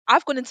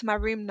I've gone into my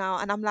room now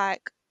and I'm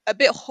like a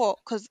bit hot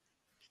because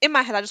in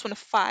my head I just want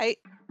to fight.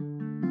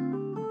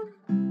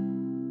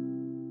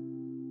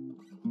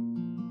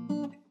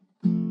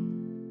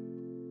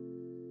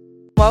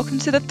 Welcome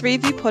to the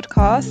 3View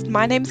podcast.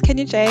 My name's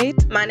Kenya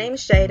Jade. My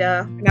name's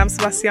Jada. And I'm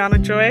Sebastiana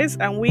Joyce,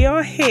 and we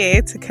are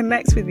here to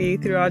connect with you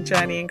through our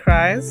journey in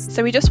Christ.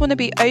 So we just want to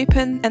be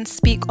open and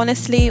speak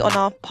honestly on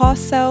our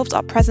past selves,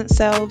 our present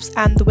selves,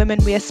 and the women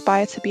we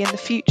aspire to be in the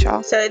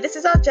future. So this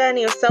is our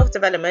journey of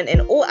self-development in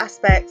all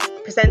aspects,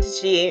 presented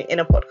to you in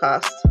a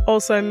podcast.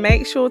 Also,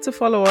 make sure to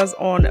follow us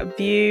on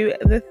View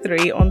the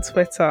 3 on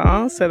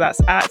Twitter. So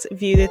that's at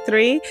View the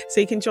 3,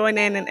 so you can join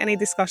in any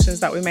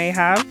discussions that we may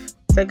have.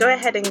 So go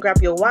ahead and grab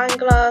your wine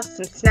glass,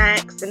 some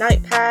snacks, a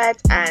notepad,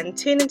 and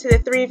tune into the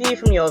 3View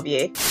from your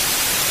view.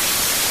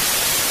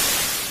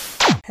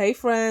 Hey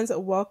friends,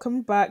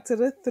 welcome back to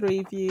the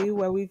 3View,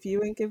 where we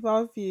view and give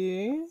our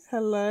view.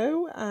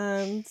 Hello,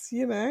 and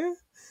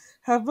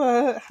have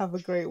a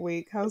great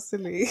week. How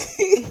silly.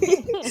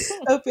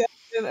 Hope you're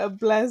having a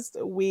blessed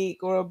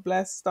week or a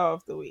blessed start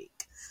of the week.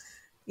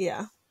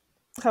 Yeah.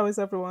 How is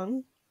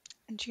everyone?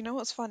 And do you know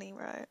what's funny,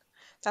 right?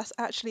 That's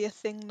actually a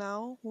thing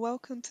now.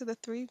 Welcome to the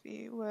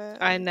 3View where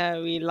I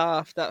know we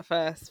laughed at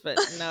first, but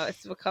now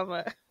it's become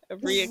a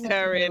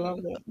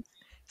reoccurring.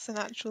 It's an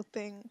actual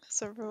thing.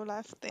 It's a real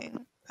life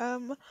thing.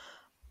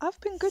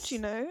 I've been good,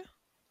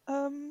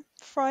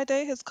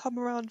 Friday has come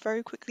around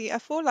very quickly. I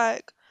feel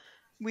like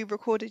we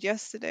recorded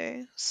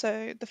yesterday,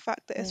 so the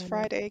fact that it's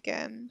Friday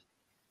again,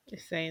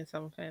 It's saying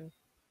something.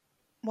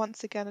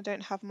 once again, I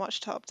don't have much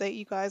to update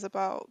you guys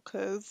about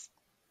because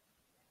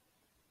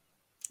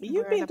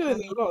You've been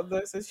doing a lot of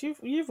this.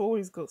 You've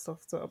always got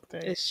stuff to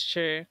update. It's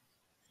true.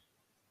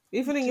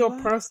 Even in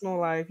your personal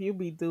life, you'll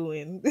be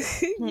doing.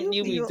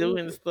 You'll be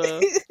doing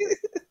stuff.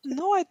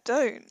 No, I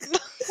don't.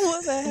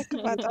 What the heck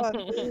have I done?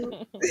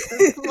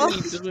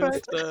 You doing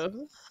stuff.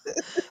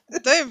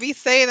 Don't be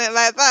saying it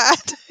like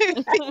that.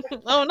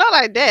 Oh, not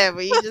like that,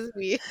 but you just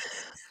be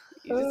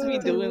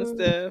doing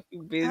stuff,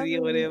 you busy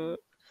or whatever.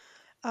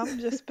 I'm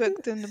just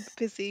booked and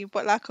busy,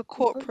 but like a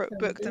corporate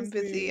booked and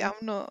busy. I'm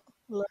not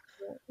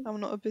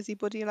a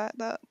busybody like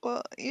that,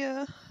 but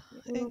yeah,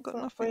 I ain't got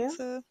nothing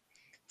to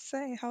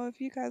say. How have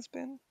you guys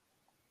been?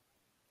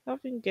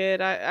 I've been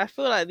good. I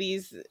feel like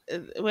these,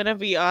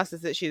 whenever you ask,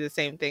 it's literally the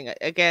same thing.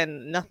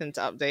 Again, nothing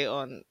to update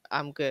on.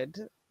 I'm good.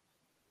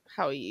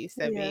 How are you,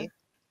 Sebi? Yeah.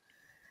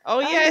 Oh,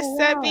 yes,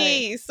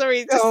 Sebi.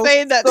 Sorry, just Oh,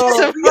 saying that. stop.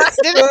 So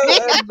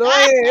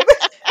annoying.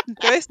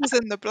 Joyce is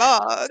in the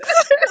blog.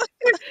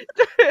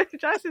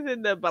 Joyce is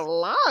in the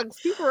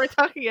blogs. People were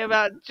talking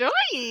about Joyce.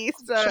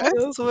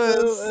 Joyce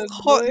was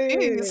hot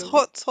news,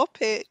 hot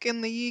topic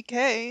in the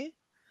UK.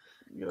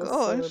 Gosh,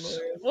 so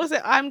was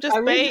it I'm Just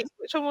Bait?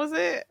 Which one was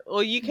it?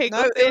 Or UK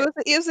no, Gossip?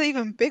 it was an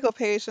even bigger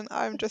page than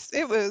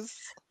it was.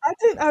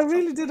 I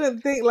really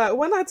didn't think, like,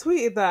 when I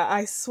tweeted that,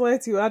 I swear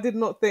to you, I did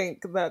not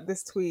think that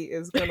this tweet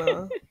is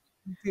gonna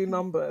do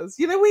numbers.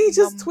 You know, when you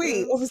just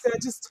tweet, obviously I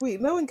just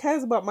tweet. No one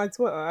cares about my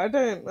Twitter.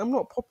 I'm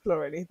not popular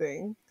or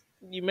anything.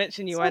 You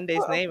mentioned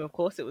Yuande's name, of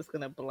course it was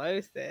gonna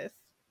blow, sis.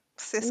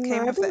 Sis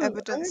came with the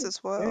evidence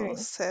as well.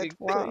 Said,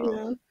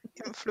 wow,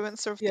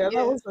 influencer of the year.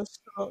 That was a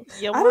shock.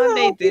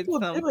 Yuande did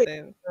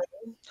something.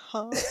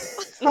 Huh?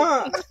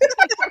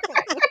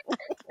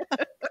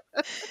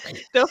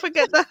 Don't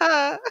forget the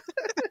her.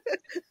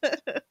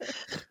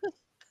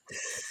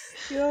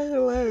 You're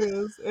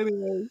hilarious.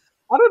 Anyway,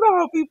 I don't know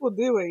how people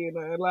do it,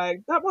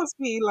 like that must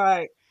be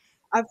like,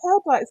 I've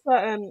heard like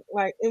certain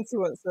like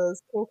influencers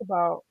talk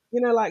about,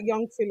 like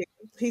young Philly.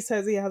 He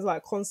says he has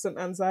like constant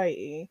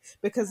anxiety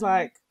because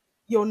like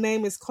your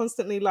name is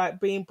constantly like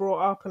being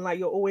brought up and like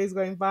you're always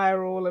going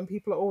viral and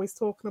people are always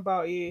talking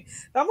about you.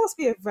 That must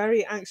be a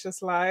very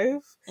anxious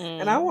life.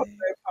 And I want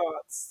no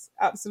parts.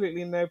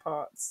 Absolutely no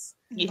parts.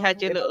 You had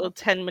your little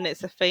 10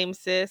 minutes of fame,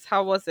 sis.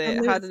 How was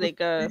it? How did it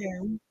go?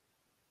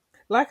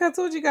 Like I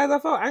told you guys, I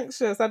felt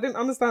anxious. I didn't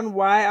understand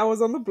why I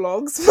was on the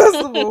blogs. First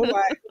of all,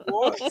 like,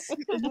 what?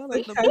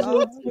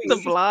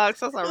 The blogs.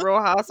 That's like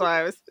Real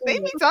Housewives. They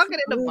be talking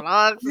in the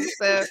blogs and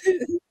stuff.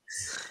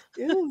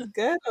 It was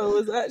ghetto. It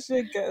was actually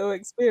a ghetto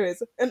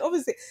experience. And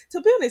obviously,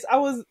 to be honest, I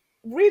was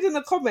reading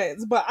the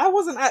comments, but I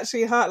wasn't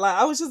actually hurt. Like,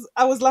 I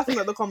was laughing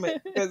at the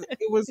comments because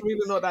it was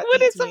really not that. What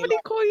did somebody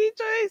call you,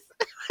 Joyce?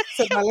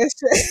 So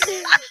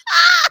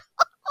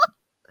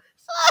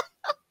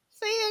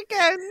Say it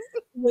again.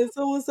 When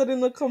someone said in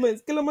the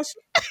comments, I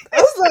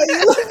was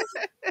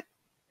like,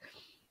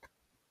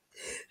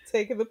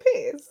 taking the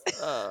piss.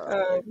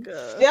 Oh,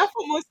 God. Yeah, I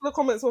thought most of the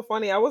comments were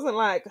funny. I wasn't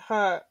like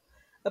hurt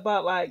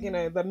about like,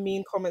 the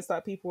mean comments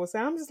that people were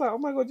saying. I'm just like, oh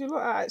my God, you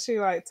look actually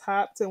like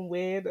tapped and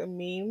weird and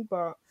mean,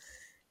 but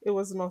it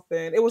was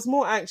nothing. It was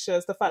more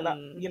anxious, the fact that,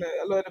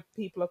 a lot of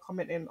people are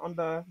commenting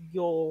under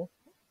your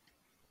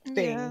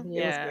thing.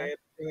 Yeah. It was weird.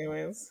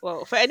 Anyways.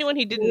 Well, for anyone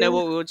who didn't know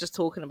what we were just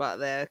talking about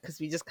there, because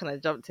we just kind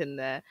of jumped in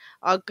there,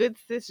 our good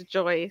sis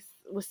Joyce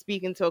was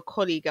speaking to a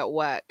colleague at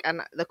work,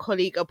 and the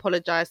colleague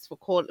apologized for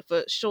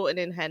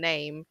shortening her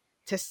name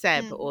to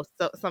Seb or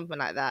something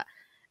like that.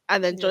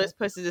 And then Yeah. Joyce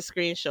posted a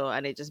screenshot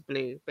and it just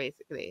blew,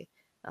 basically.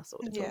 That's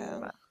what we're talking Yeah.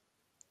 about.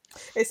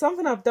 It's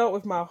something I've dealt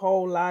with my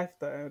whole life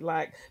though.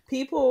 Like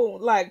people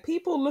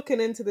looking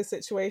into the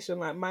situation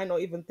like might not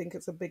even think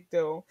it's a big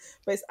deal,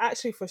 but it's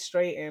actually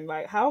frustrating.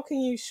 Like how can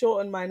you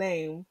shorten my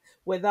name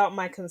without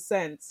my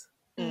consent?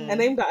 A Mm.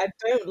 name that I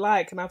don't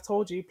like, and I've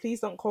told you,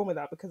 please don't call me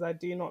that because I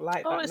do not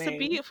like Oh, that it's a name.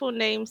 beautiful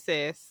name,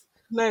 sis.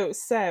 No,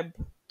 Seb.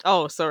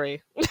 Oh,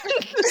 sorry.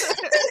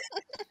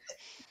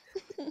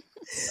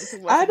 I'm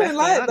talking about I don't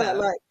like that. Sebastiana.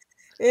 Like,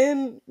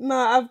 no,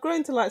 I've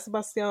grown to like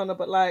Sebastiana,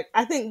 but like,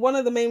 I think one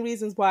of the main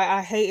reasons why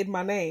I hated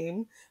my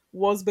name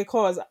was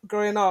because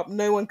growing up,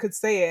 no one could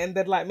say it, and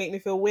they'd like make me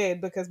feel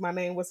weird because my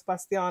name was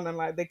Sebastiana, and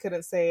like they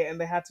couldn't say it, and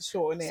they had to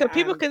shorten it, So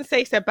people and can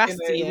say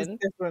it was Sebastian,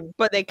 different.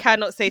 but they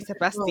cannot say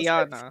No,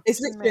 Sebastiana.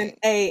 it's literally an Mate,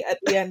 A at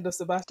the end of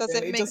does Sebastian.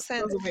 it It make just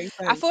sense? doesn't make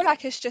I sense. feel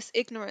like it's just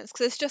ignorance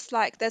because it's just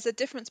like there's a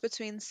difference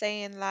between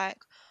saying like,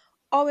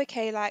 oh,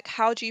 okay, like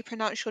how do you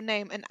pronounce your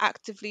name and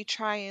actively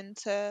trying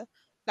to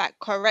like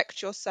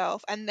correct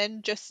yourself and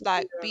then just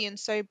like being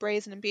so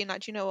brazen and being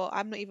like, "Do you know what,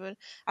 I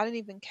don't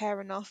even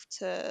care enough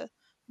to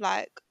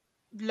like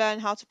learn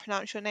how to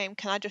pronounce your name.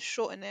 Can I just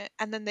shorten it?"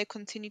 And then they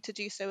continue to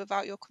do so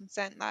without your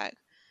consent. Like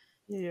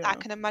I Yeah,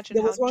 can imagine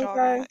there how was one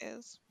jarring guy. that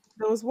is.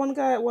 There was one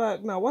guy at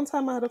work. Now, one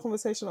time I had a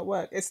conversation at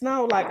work. It's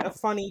now like a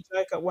funny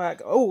joke at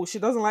work. Oh, she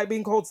doesn't like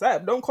being called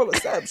Seb. Don't call her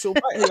Seb. She'll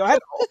bite your head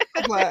off.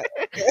 I'm like,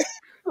 okay.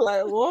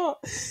 Like what?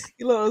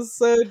 You know, it was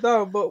so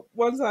dumb. But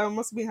one time I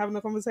must have been having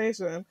a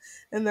conversation,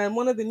 and then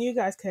one of the new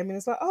guys came in.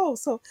 It's like, oh,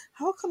 so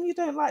how come you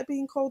don't like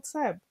being called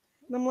Seb?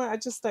 And I'm like, I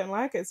just don't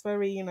like it. It's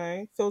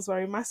very, feels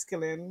very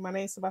masculine. My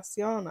name's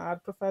Sebastiana.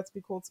 I'd prefer to be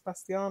called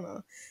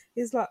Sebastiana.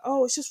 He's like,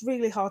 oh, it's just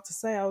really hard to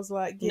say. I was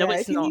like, No, yeah,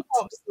 it's if you need not.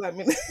 help, just let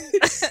me know.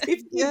 If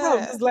you need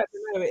help, Yeah. just let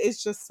me know. It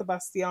is just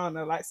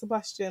Sebastiana, like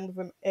Sebastian with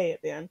an A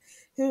at the end.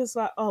 He was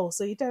like, oh,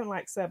 so you don't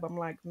like Seb? I'm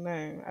like,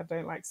 no, I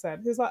don't like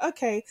Seb. He was like,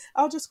 okay,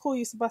 I'll just call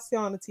you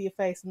Sebastiana to your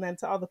face, and then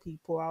to other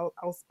people,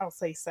 I'll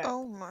say Seb.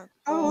 Oh my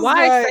I was god.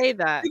 Why like, say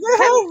that? you know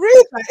how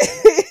rude that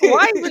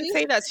Why even is?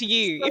 say that to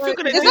you? If you're Like,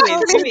 gonna you do know it,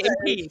 how do rude it in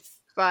that is? peace.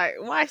 Like,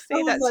 why I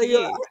say was that to like, you're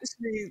you?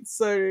 actually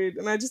so rude.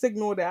 And I just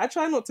ignored it. I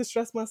try not to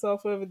stress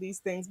myself over these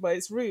things, but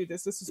it's rude,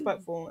 it's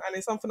disrespectful. And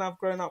it's something I've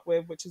grown up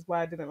with, which is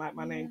why I didn't like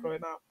my name Mm.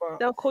 growing up. But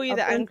They'll call you I've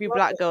the grown to angry love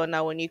black it. girl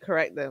now when you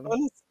correct them.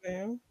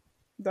 Honestly,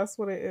 that's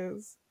what it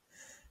is.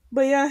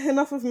 But yeah,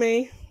 enough of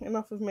me.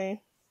 Enough of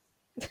me.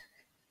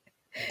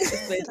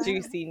 It's the Damn.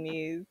 juicy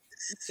news.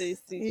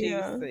 Juicy,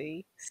 Yeah.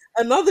 juicy.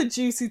 Another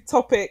juicy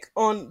topic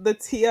on the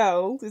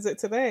TL, is it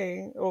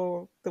today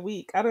or the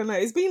week? I don't know.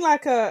 It's been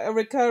like a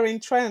recurring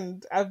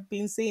trend I've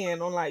been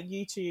seeing on like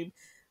YouTube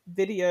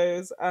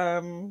videos.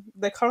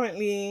 They're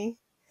currently,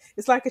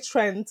 it's like a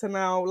trend to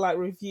now like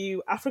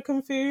review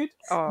African food,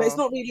 but it's Oh,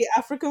 not really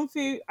African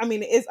food. I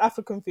mean, it is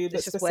African food, but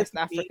it's just West specifically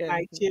African.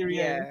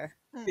 Nigerian Yeah.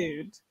 Mm.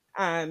 food.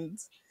 And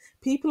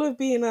people have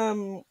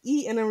been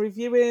eating and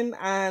reviewing,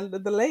 and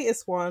the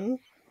latest one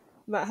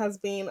that has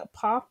been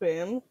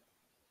popping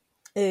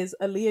is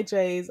Aaliyah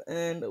J's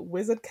and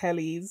Wizard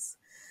Kelly's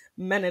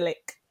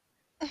Menelik.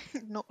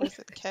 Not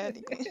Wizard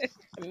Kelly.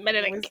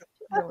 Menelik. Wizard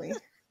Kelly.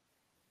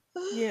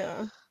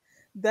 Yeah.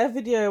 Their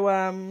video,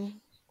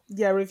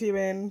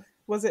 reviewing,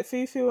 was it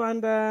fufu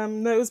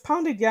and no, it was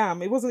pounded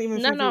yam. It wasn't even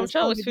No, fufu, it no, I'm was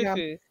sure it was pounded yam.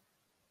 fufu.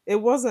 It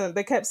wasn't.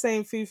 They kept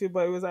saying fufu,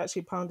 but it was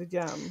actually pounded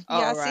yam.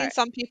 Yeah, Oh, I've seen right.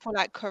 some people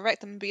like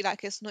correct them and be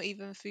like, it's not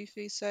even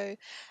fufu. So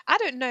I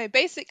don't know.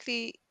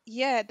 Basically,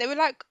 yeah, they were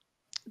like,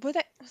 were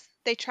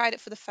they tried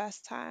it for the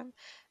first time,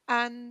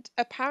 and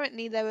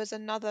apparently there was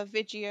another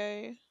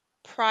video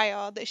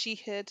prior that she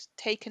had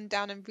taken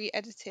down and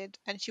re-edited,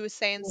 and she was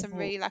saying some Mhm.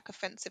 really like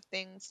offensive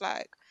things,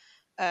 like,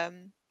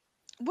 um,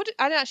 I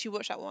didn't actually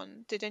watch that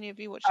one. Did any of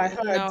you watch I it?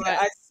 heard, No, yeah,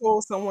 I saw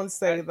someone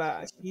I, say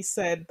that. She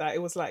said that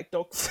it was like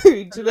dog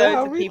food. Do you know loads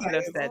how of rude people that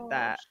have Oh is? said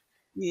that. gosh.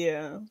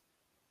 Yeah.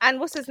 And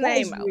what's his That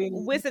name? is really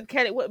Wizard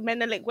Kelly, what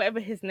Menelik, whatever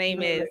his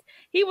name is. Menelik.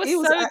 He was He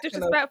was so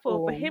acting a disrespectful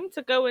for fool. him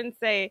to go and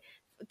say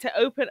to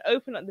open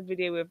up the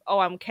video with, "Oh,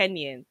 I'm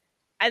Kenyan,"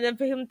 and then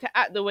for him to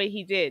act the way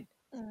he did.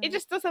 It Mm.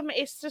 just doesn't.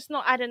 It's just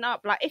not adding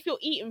up. Like if you're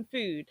eating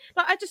food,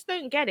 like I just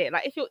don't get it.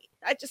 Like if you're,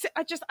 I just,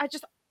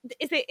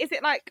 is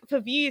it like for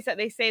views that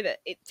they say that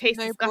it tastes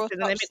No brought disgusting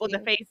and they up make all the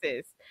scene.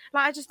 faces?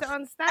 Like I just don't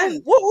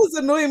And understand. what was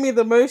annoying me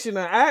the most,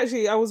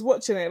 I was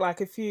watching it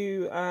like a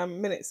few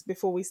minutes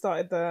before we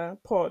started the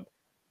pod.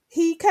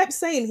 He kept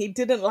saying he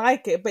didn't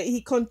like it, but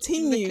he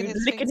Licking continued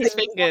his Licking his fingers. to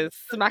fingers,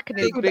 smacking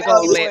his Big food big out.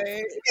 belly old lips.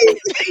 boy.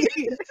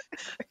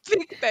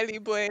 Big belly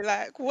boy.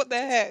 Like, what the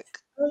heck?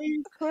 So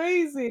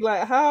crazy.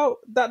 Like how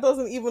that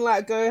doesn't even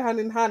like go hand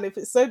in hand. If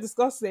it's so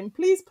disgusting,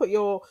 please put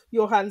your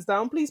hands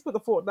down. Please put the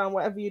fork down.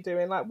 Whatever you're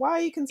doing, like why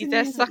are you He's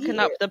there continuing to sucking eat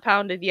up it? the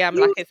pounded yam He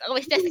like was, it's he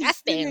was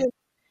disgusting. being,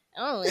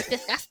 Oh, it's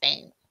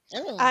disgusting.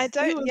 I Oh.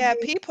 he don't, was yeah,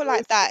 being people so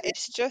like that, silly.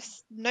 it's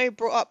just no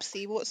brought up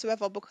see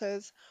whatsoever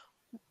because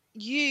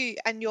you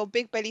and your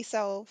big belly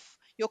self,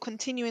 you're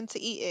continuing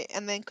to eat it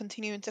and then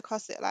continuing to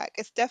cuss it. Like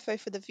it's defo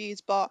for the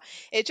views, but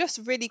it just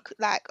really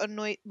like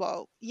annoyed.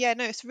 Well, yeah,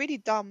 no, it's really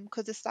dumb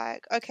because it's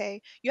like,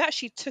 okay, you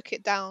actually took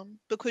it down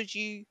because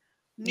you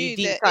You knew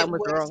deep that it something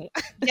was was. wrong.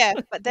 Yeah,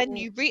 but then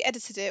you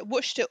re-edited it,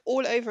 watched it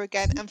all over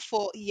again, and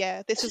thought,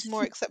 yeah, this is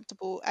more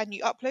acceptable, and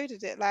you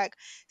uploaded it. Like,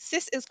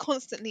 sis is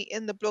constantly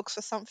in the blogs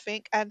for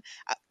something, and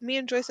me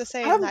and Joyce are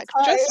saying, I'm like,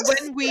 tired. just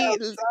when we I'm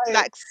tired.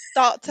 like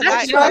start to I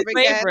That's like try her y'all's to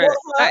again, support favorite.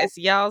 her. That is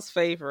y'all's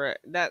favorite.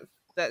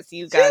 That's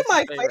you She's guys'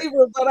 my favorite.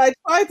 favorite, but I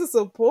try to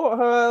support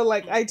her.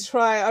 Like I Mm.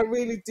 try, I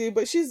really do.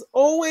 But she's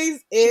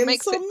always she in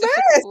makes some it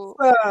difficult.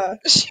 mess.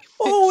 She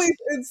makes Always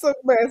in some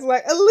mess.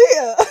 Like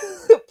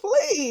Aaliyah,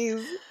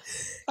 please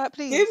like,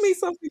 give me please.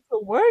 something to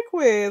work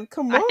with.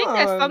 Come I think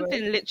there's on.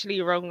 something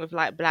literally wrong with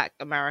like Black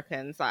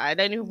Americans. Like, I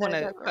don't even No, want to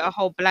they're put a very.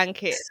 whole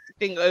blanket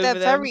thing They're over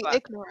them, very but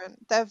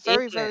ignorant. They're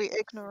very, ignorant, very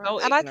ignorant.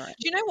 so And do ignorant.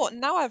 you know what?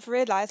 Now I've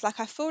realized, like,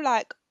 I feel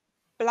like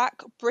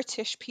black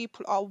British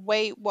people are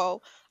way,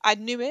 well, I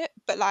knew it,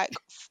 but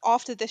like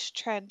after this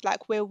trend,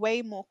 like we're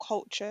way more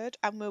cultured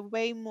and we're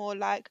way more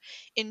like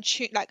in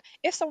tune. Like,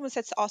 if someone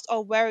said to us,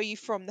 "Oh, where are you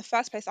from?" The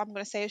first place I'm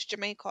gonna say is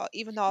Jamaica,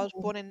 even though I was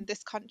born in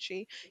this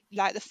country.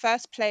 Like the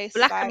first place,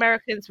 Black like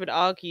Americans would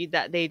argue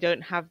that they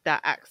don't have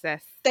that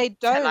access they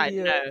to don't. like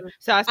Yeah. know.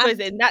 So I suppose And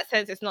in that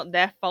sense, it's not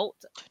their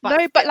fault, but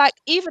no, but still, like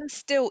even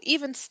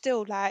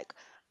still, like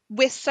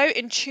we're so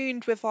in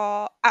tuned with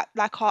our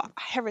like our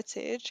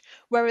heritage,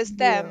 whereas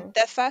them, Yeah.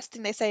 their first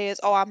thing they say is,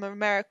 "Oh, I'm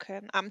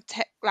American.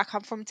 Like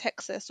I'm from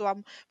Texas or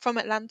I'm from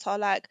Atlanta."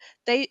 Like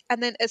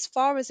and then as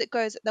far as it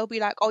goes, they'll be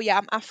like, "Oh yeah,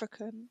 I'm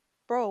African."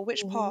 Bro,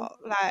 which Hmm. part?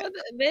 Like well,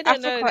 they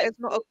don't know Africa that is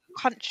not a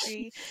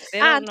country,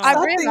 they don't and I know.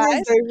 Sad thing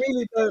is, realized they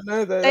really don't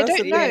know though. they That's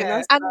the don't thing. know. Yeah,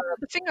 That's And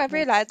the thing I sad.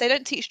 realized, they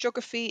don't teach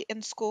geography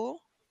in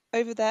school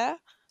over there.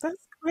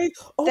 That's great.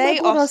 Oh my They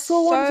god, are I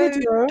saw one so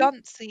video.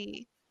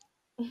 duncy.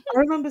 I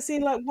remember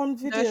seeing like one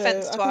No video.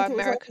 offense I to our think it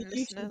was like American a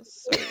YouTube. listeners.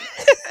 Sorry.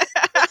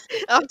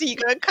 after you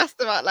go and cuss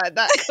them out like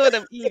that, call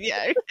them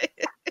idiot.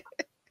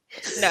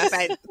 No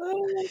offense.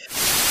 Oh,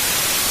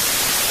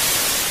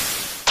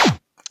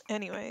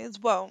 Anyways,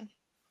 well,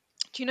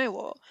 do you know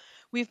what?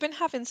 We've been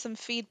having some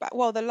feedback.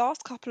 Well, the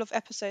last couple of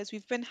episodes,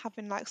 we've been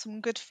having like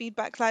some good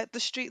feedback. Like the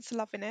streets are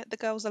loving it, the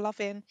girls are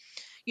loving,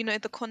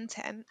 the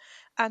content.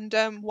 And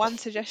one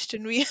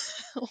suggestion we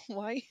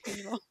why are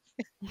you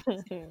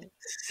laughing?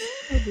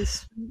 the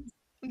streets.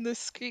 The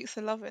streets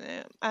are loving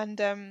it.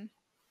 And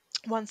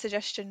one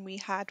suggestion we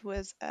had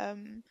was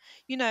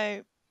you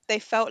know they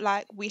felt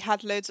like we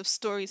had loads of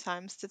story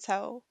times to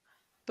tell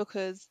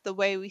because the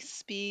way we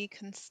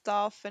speak and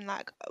stuff, and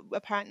like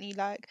apparently,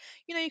 like,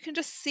 you can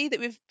just see that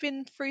we've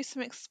been through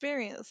some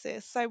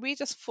experiences, so we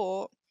just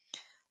thought,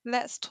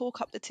 let's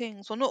talk up the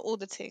things. Well, not all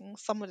the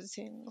things, some of the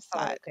things,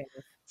 Some of the like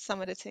things.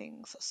 some of the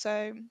things.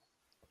 So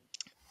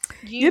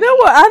You know uni.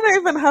 what? I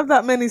don't even have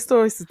that many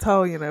stories to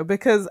tell,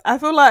 because I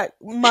feel like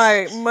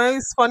my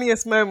most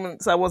funniest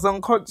moments I was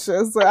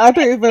unconscious. So I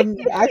can't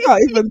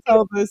even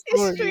tell those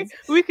It's true. stories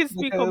We can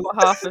speak on because,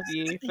 behalf of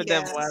you for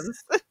them Yeah,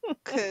 ones.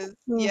 because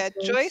oh yeah,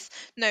 gosh, Joyce.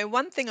 No,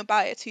 one thing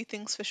about it, two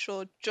things for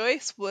sure.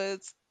 Joyce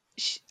was,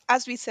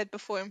 as we said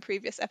before in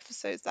previous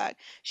episodes, like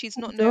she's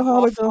not no go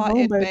hard or go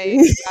home, half-hearted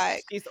babe. baby.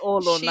 Like She's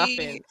all or she,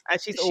 nothing,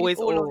 and she's she's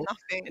always all or all,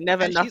 nothing,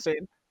 never and she's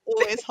nothing.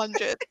 always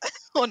 100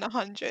 on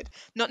 100,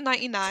 not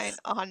 99,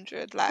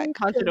 100. Like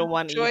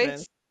 101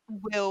 even. Joyce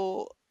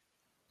will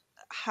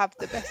have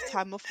the best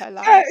time of her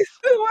Guys, life.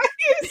 why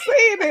are you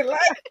saying it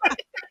like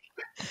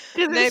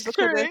Because No, it's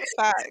because true. it's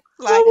facts.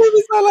 Like someone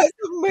is sound like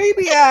some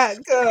maniac?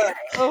 no,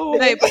 Oh,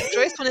 but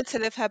Joyce wanted to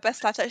live her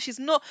best life. Like she's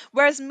not.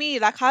 Whereas me,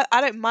 like I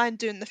don't mind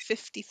doing the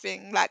 50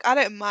 thing. Like I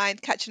don't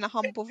mind catching a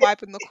humble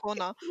vibe in the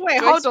corner. Wait,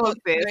 hold Joyce on,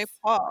 wants sis. no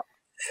part.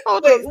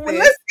 Hold wait, on, well, sis.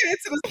 let's get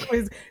into the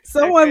stories.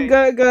 Someone Okay.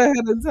 go ahead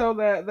and tell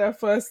their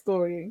first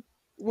story.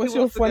 Who What's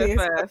your wants to go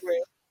funniest first?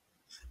 memory?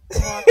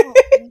 Oh, I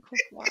can't think of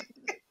one.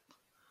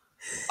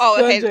 Oh,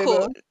 Go on, okay,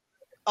 cool. Jada.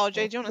 Oh,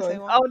 Jay, do you want to Go say on.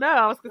 one? Oh no,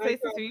 I was gonna No, say,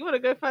 go sister, you wanna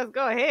go first?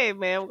 Go ahead,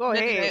 man. Go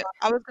No, no, no. ahead.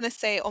 I was gonna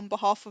say on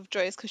behalf of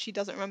Joyce because she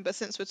doesn't remember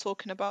since we're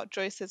talking about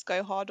Joyce's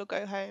go hard or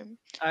go home.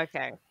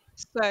 Okay.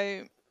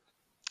 So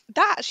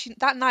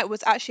that night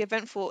was actually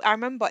eventful. I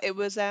remember it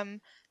was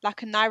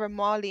like a Naira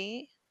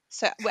Marley.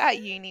 So we're at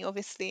uni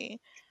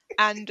obviously,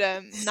 and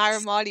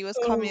Naira Marley was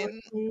Oh my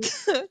coming.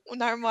 god.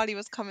 Naira Marley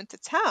was coming to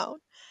town,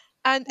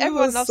 and We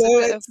were everyone loves so a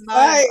bit of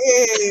Naira.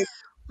 excited.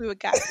 We were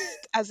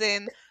gassed, as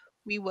in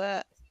we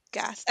were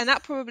gassed. And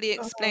that probably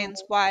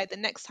explains Oh, why the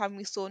next time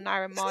we saw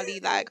Naira Marley,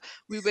 like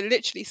we were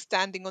literally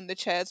standing on the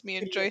chairs, me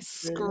and Joyce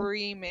seriously.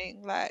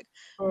 screaming, like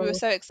we were Oh,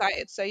 so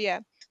excited. So yeah,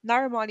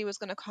 Naira Marley was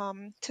gonna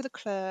come to the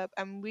club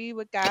and we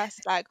were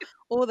gassed, like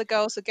all the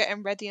girls were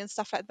getting ready and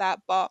stuff like that.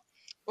 But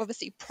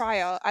obviously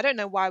prior, I don't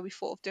know why we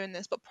thought of doing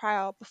this, but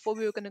prior, before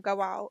we were gonna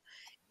go out,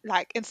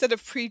 like instead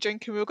of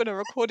pre-drinking, we were gonna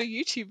record a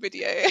YouTube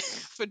video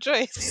for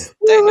Joyce.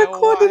 We Don't know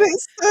recorded why. it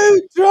so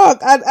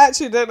drunk. I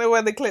actually don't know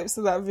where the clips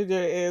of that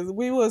video is.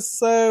 We were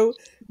so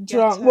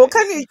drunk. Well,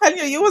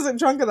 Ghetto. you wasn't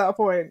drunk at that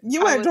point.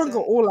 You I weren't drunk at wasn't.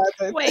 all, I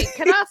don't Wait,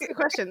 can I ask a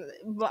question?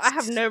 Well, I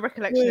have no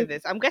recollection of think.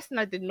 this. I'm guessing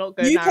I did not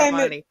go You Naira came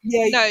in, Marley.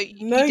 yeah, No,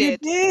 no, you you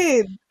did.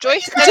 did.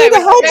 Joyce. No, no, Jada,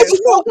 wait, how no, did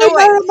you not no, go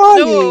wait, Naira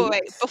no, Marley?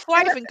 Before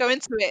I even go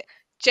into it,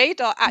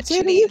 Jada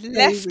Jada, actually you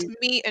left crazy.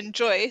 me and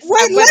Joyce Wait,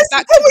 and went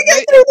back can to we the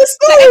get motor. through the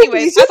So, story,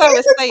 anyways, please? You're as I not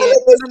was even saying,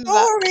 telling the none of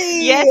that. story.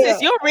 Yes,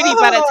 sis, you're really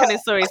bad at Oh, telling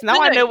stories. Now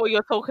No, I no. know what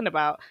you're talking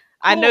about.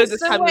 I know oh, the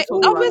So time you're wait,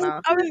 talking about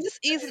now. I was just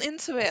easing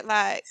into it,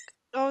 like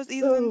I was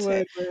easing oh into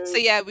my it. So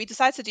god. yeah, we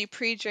decided to do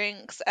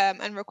pre-drinks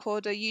and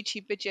record a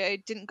YouTube video.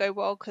 It didn't go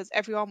well because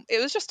everyone.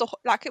 It was just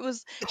like it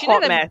was. Do you know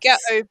Hot them mess.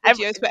 ghetto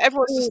Every, videos where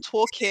everyone's just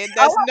talking?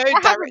 I, There's no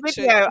I have a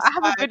direction. video. It's I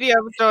have a fine. video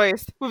of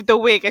Joyce with the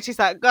wig, and she's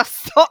like, "Go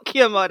suck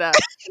your mother."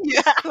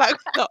 Yeah, like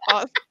the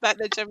aunt, like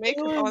the It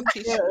Jamaican was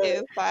auntie she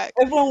is. ghetto. Like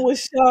Everyone was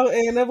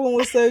shouting. Everyone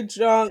was so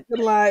drunk,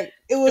 and like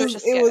it was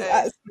just it was ghetto.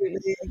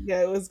 absolutely,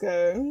 yeah, it was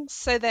going.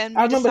 So then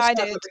I we remember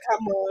shouting decided, at the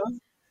camera,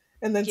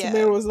 and then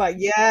yeah, Tamira was like,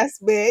 "Yes,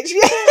 bitch."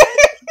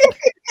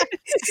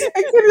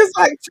 And Kid was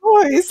like,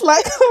 "Choice,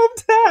 like, calm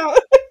down."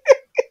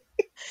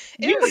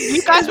 it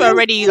You was guys And were then ghetto.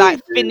 already like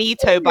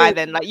finito by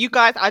then. Like you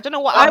guys, I don't know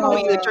what I alcohol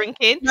you were wasn't.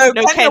 drinking. no,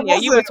 No, Kenya Kenya,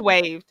 you wasn't. was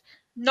waved.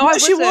 No, No, I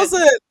she wasn't.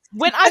 wasn't.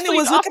 When I Kenya saw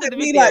you was looking after at the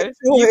me like, video,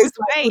 you Joyce, was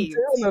like, you're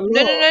waved. doing a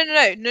No, no, lot. no,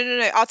 no, no, no,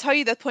 no. I'll tell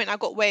you the point. I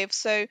got waved.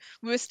 So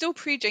we were still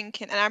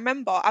pre-drinking, and I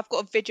remember I've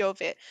got a video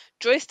of it.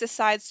 Joyce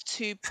decides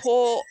to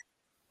pour,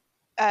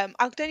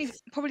 I don't even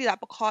probably like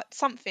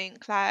something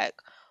like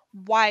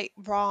white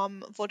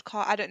rum,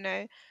 vodka. I don't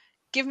know.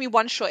 Give me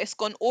one shot. It's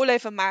gone all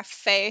over my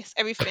face,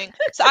 everything.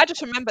 So I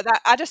just remember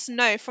that. I just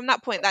know from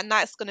that point that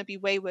night's gonna be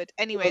wayward,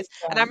 It was anyways.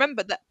 And I fun.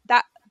 remember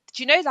that.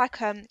 Do you know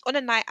like on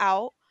a night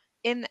out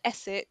in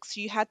Essex,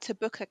 you had to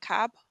book a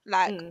cab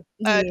like Mm.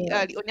 Yeah.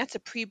 early, or you had to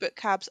pre-book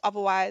cabs.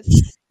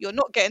 Otherwise, you're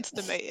not getting to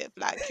the motive.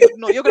 Like you're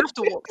not. You're gonna have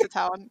to walk to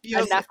town.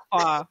 And that's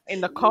far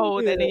in the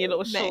cold, and Yeah. then your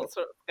little Mate, short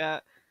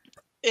skirt.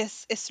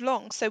 it's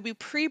long. So we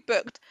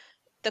pre-booked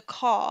the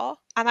car,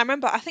 and I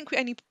remember I think we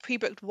only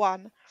pre-booked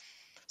one.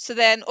 So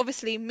then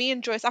obviously me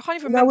and Joyce, I can't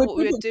even Now remember we what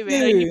we were pre-booked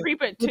No, doing. you two.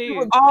 pre-booked We too.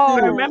 pre-booked I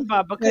two. Oh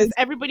remember because Because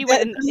everybody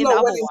went in the lot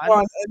other went in one.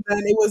 one, and then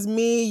it was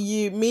me,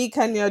 you, me,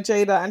 Kenya,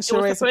 Jada, and It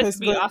was Sheree supposed to supposed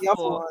to be go in us the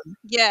other four. one.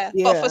 yeah,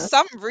 but for Yeah.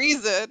 some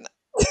reason,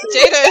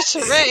 Jada and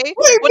Sheree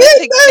Wait, wanted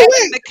to get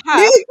in wait. the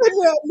cab.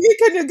 Me and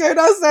Kenya go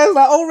downstairs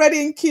like all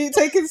ready and cute,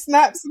 taking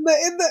snaps in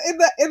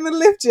the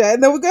lift jet,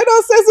 and then we go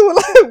downstairs and we're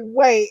like,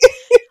 wait,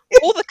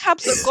 All the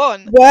cabs are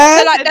gone.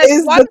 So where like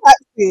is the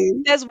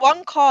taxi? there's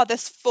one car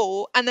that's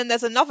full, and then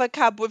there's another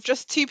cab with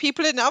just two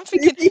people in it. I'm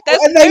Two thinking, people,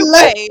 there's and no they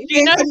left way. Do me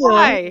you and know Kenya.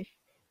 why?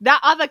 That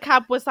other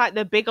cab was like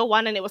the bigger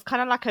one, and it was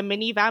kind of like a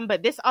minivan,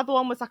 but this other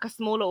one was like a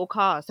small little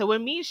car. So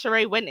when me and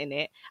Sheree went in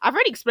it, I've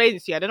already explained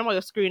this to you. I don't know why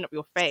you're screwing up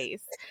your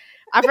face.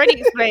 I've already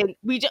explained.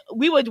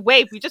 We would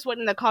wave. We just went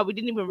in the car. We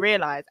didn't even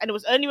realize, and it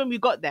was only when we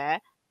got there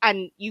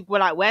and you were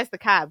like, "Where's the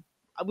cab?"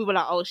 We were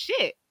like, "Oh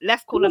shit,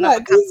 let's We call were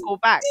another like, cab to call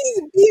back."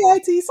 these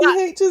But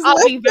BITCHs I'll left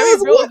be very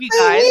us. real What with you the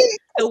guys. heck?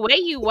 The way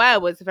you were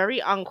was very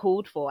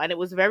uncalled for, and it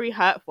was very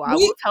hurtful. I We,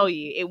 will tell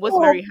you, it was oh,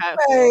 very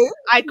hurtful. babe.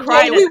 I Yeah,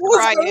 cried you at was We the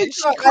was club. very crying.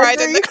 She drunk. I cried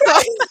know in you the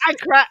car. I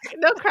cried.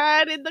 No,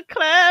 cried in the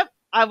club.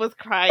 I was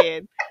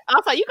crying. I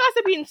was like, you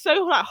guys are being so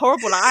like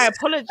horrible. Like, I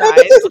apologize.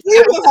 No, It because was we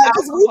It very was were the hurt.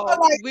 Because we were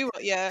alcohol. like, We were,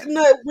 yeah.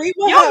 no, we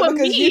were y'all hurt were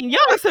because you mean. Y'all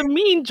were some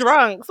mean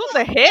drunks. What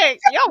the heck?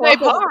 Y'all were No,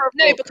 but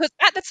no, horrible. because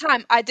at the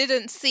time I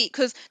didn't see.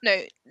 Because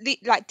no,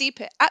 like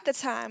deep it. At the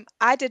time,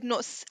 I did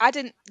not. I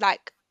didn't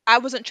like. I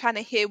wasn't trying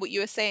to hear what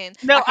you were saying.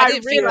 No, Like I I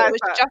didn't feel it yeah. realized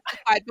was that.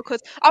 justified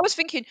because I was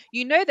thinking,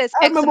 there's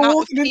I X remember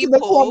amount of walking into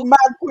the club people.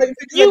 mad quick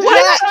thinking You like, No, were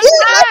yeah, like so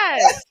yeah.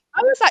 mad.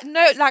 I was like,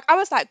 no, like I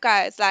was like,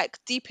 guys, like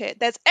deep it.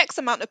 There's X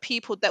amount of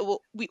people that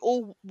we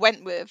all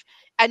went with,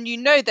 and you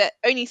know that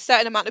only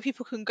certain amount of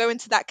people can go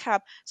into that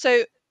cab.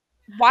 So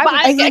why But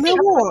would I we And get you a know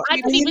cab for what? I two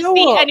didn't And you even know people?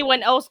 see what?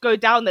 anyone else go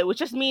down there. It was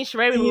just me and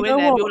Sheree when And we you went know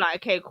there, and we what? were like,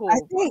 okay, I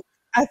cool.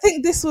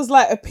 think this was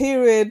like a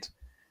period.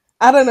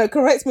 I don't know.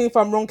 Correct me if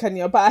I'm wrong,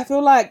 Kenya, but I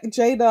feel like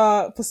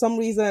Jada, for some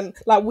reason,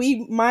 like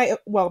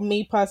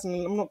me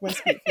personally, I'm not going to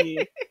speak for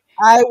you.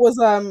 I was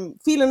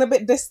feeling a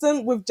bit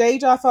distant with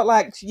Jada. I felt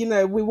like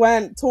we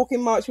weren't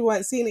talking much, we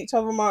weren't seeing each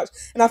other much,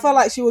 and I felt Mm.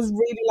 like she was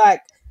really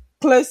like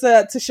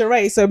closer to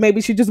Sheree. So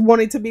maybe she just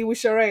wanted to be with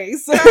Sheree.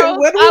 So Girls,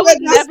 when we I would went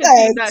never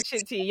do downstairs, that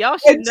shit to you. Y'all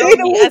should and know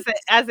me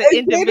as an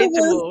Jada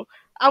was individual.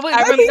 I I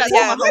wouldn't let do me remember. that to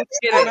talk. Yeah, my Let home me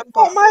I talk skin.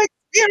 remember. about my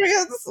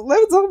experience. Let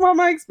me talk about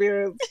my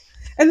experience.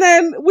 And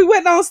then we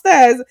went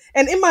downstairs,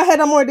 and in my head,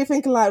 I'm already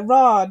thinking like,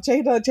 "Rah,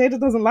 Jada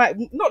doesn't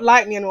not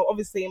like me." And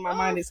obviously, in my Oh,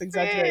 mind, it's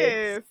exaggerated.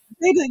 sis.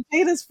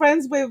 Jada's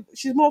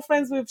she's more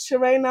friends with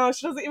Sheree now.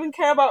 She doesn't even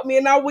care about me.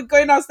 And now we're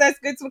going downstairs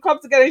to go to the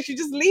club together, and she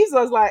just leaves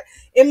us. Like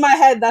in my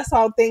head, that's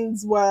how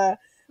things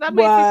That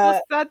makes me feel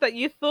were sad that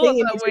you thought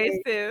thinking. that way,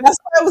 sis. That's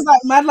why I was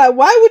like mad. Like,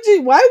 why would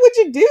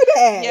you do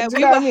that? Yeah, Do you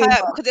we know what were I mean? hurt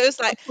But because it was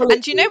like,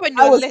 and do you know apologies, when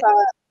I you're was lit?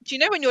 hurt. do you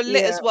know when you're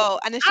lit Yeah. as well,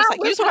 and it's I just like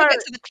you was just want to get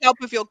hurt. to the club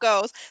with your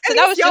girls. So At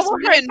that least was y'all just were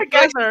me hurt and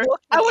Joyce together.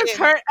 I walking was in.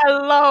 hurt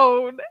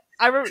alone.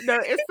 I remember, no,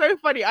 it's so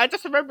funny. I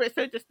just remember it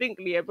so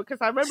distinctly because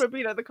I remember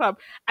being at the club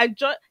and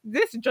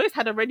this Joyce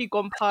had already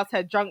gone past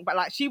her drunk, but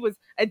like she was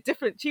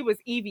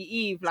Evie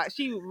Eve, like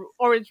she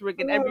orange rig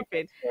and Oh,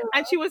 everything,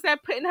 and she was there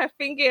putting her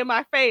finger in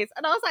my face,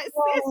 and I was like, sis,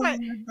 oh like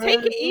my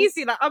take it days.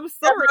 easy, like I'm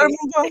Yeah,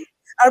 sorry.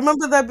 I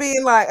remember there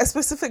being like a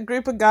specific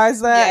group of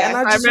guys there, Yeah, and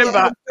I I just remember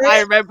remember. the I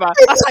face. remember.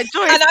 I was like,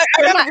 Joyce, and I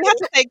you're remember like, we had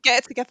to say,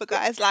 get it together,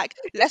 guys. Like,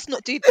 let's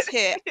not do this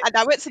here. And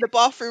I went to the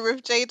bathroom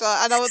with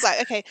Jada, and I was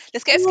like, okay,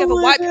 let's get it Oh together.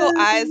 my Wipe your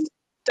eyes. days.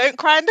 Don't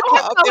cry in the oh,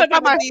 I club felt in it by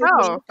front of these men,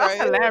 myself. That's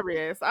bro.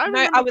 hilarious. I No,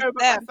 I remember was going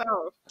by there.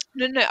 myself.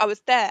 No, I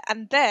was there.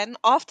 And then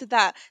after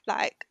that,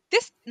 like,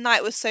 this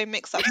night was so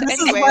mixed up. So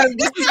anyway,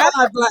 This is when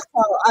I blacked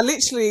out. I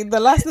literally, the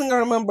last thing I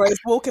remember is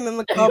walking in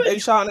the club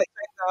and shouting at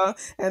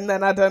Jada, and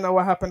then I don't know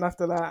what happened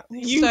after that.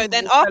 so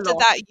then You after fell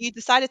off. that, you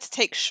decided to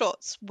take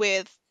shots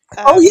with,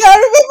 Oh yeah, I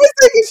remember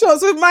taking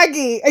shots with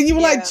Maggie, and you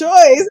were like, yeah,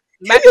 "Joyce,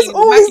 you just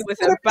always Maggie was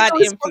a want to be bad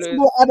the influence.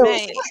 responsible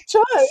adult." She's mate. like,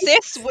 "Joyce,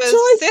 Joyce,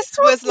 you Sis can't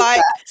was do like,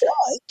 that,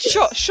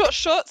 Joyce."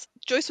 shots.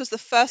 Joyce was the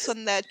first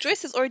one there.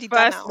 Joyce is already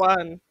done First out.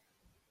 one.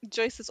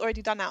 Joyce is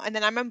already done out. And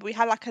then I remember we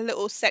had like a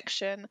little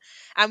section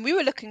and we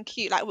were looking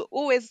cute. Like we're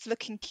always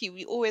looking cute.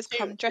 We always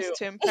come Cute. dressed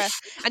to impress.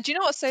 And do you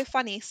know what's so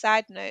funny?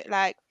 Side note,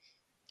 like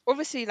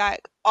obviously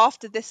like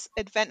after this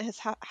event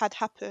had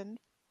happened,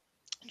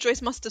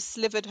 Joyce must have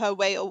slivered her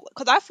way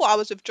because I thought I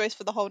was with Joyce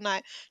for the whole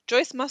night.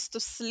 Joyce must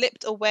have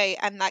slipped away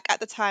and like at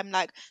the time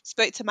like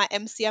spoke to my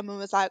MCM and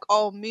was like,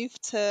 "Oh, move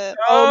to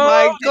Oh Oh,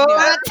 my anyway."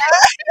 god.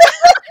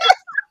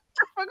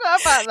 I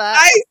forgot about that.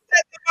 I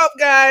set them up,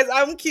 guys.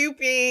 I'm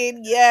Cupid.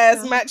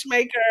 Yes, Yeah.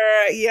 matchmaker.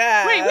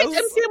 Wait, which Yes.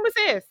 MCM was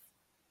this?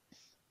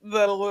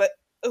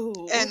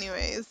 Ooh.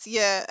 Anyways,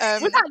 yeah.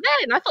 Was that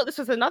then? I thought this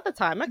was another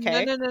time.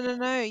 Okay.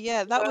 No.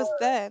 Yeah, that was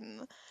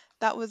then.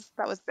 That was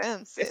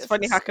then, It's sis.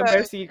 funny how I can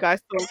both see you guys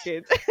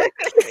talking.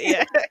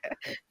 Yeah.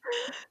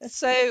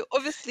 So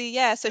obviously,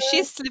 yeah. So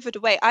she's slivered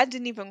away. I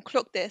didn't even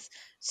clock this.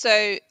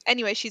 So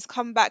anyway, she's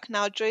come back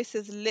now. Joyce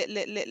is lit.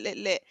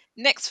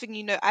 Next thing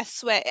you know, I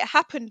swear it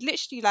happened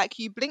literally like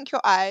you blink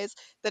your eyes.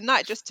 The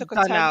night just took a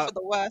Done turn for out.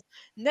 the worse.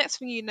 Next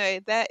thing you know,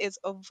 there is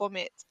a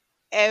vomit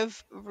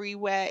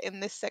everywhere in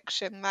this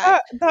section.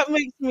 Like That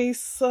makes me no.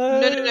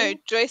 so.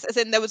 Joyce, as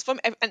in there was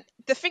vomit, and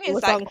the thing It is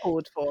was like.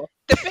 uncalled for.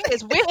 The thing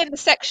is, we're in the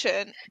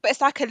section, but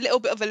it's like a little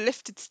bit of a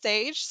lifted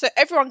stage, so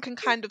everyone can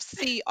kind of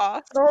see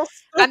us. Oh,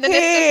 stop And then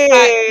it's just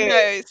like, it.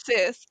 no,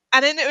 sis.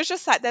 And then it was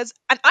just like, and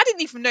I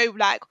didn't even know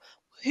like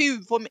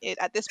who vomited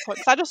at this point.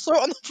 So I just saw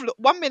it on the floor.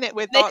 1 minute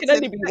we're There can dancing,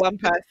 only be one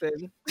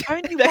person.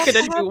 only There one can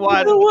only be You know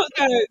one. person. what,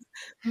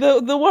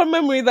 guys? The one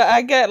memory that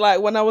I get,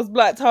 like when I was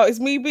blacked out, is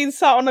me being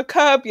sat on a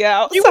curb,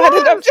 yeah, You outside,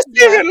 and I'm was. just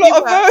Yeah, hearing a you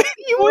lot of were,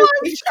 You voices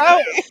was.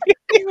 shouting.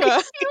 you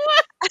were, You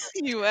was.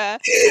 you were.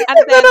 And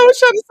And then then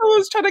someone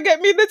was trying to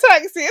get me in the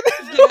taxi, and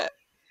yeah,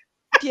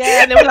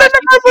 yeah, And they were like,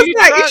 the she's man was too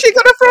like, "Is drunk. she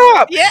gonna throw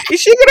up? Yeah.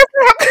 Is she gonna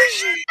throw up?"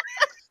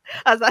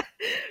 I was like,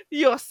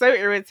 you're so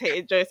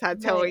irritated, Joyce, I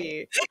tell mate.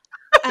 you.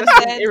 And Just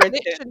an then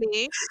irritant.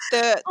 literally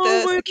the Oh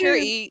the my days.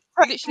 security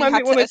Taxi literally man had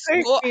didn't to want to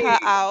take escort me. her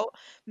out.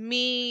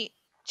 Me,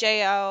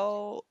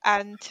 JL,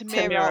 and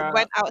Tamira Tamira.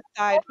 went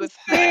outside with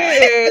her.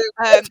 Shit.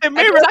 And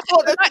it was Tamira like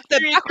thought at the the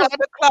security back of guard the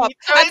would club. be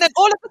And then Joyce.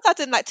 all of a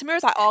sudden, like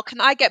Tamira's like, "Oh,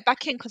 can I get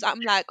back in?" Because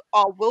I'm like,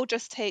 "Oh, we'll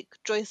just take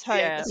Joyce home.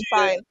 Yeah. It's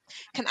fine.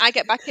 Can I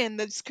get back in?"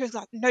 The security's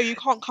like, "No, you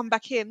can't come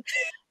back in."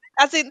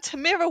 As in,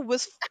 Tamira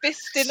was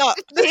fisting up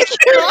the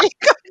security.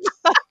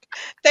 Like,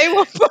 they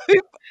were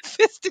both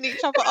fisting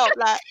each other up,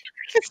 like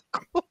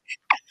physical,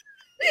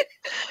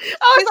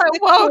 I was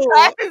like, whoa, physical.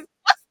 guys,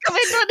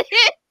 what's going on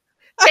here?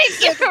 I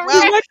Take it said, from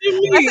well, me.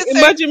 I said, so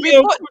Imagine me we've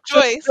on got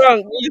just Joyce.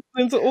 drunk,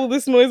 listening to all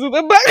this noise in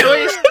the background.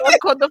 Joyce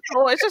drunk on the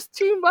floor. It's just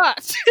too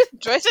much.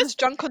 Joyce is Just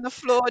drunk on the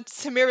floor.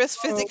 Tamira's Oh,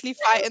 physically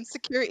fighting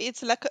security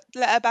to let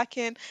her back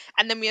in,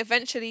 and then we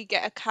eventually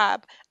get a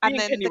cab. me And and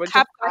then Kenny the were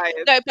cab just guy.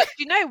 tired. No, but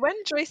you know when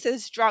Joyce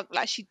is drunk,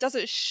 like she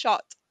doesn't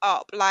shut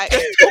up. Like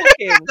Just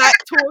talking. like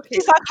Talking.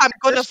 she's like, "I'm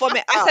gonna Just shut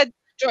vomit." I up. said,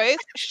 "Joyce,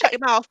 shut your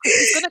mouth," because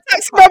he's gonna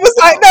take taxi us man was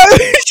like, out. "No,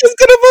 she's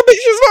gonna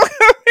vomit. She's not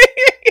coming."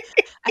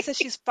 I said,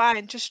 "She's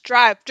fine. Just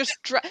drive.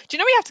 Just drive." Do you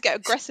know we have to get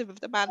aggressive with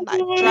the man? Like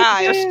Oh my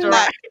drive. Just days. drive.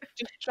 Like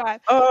just drive.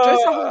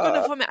 Joyce said, "I'm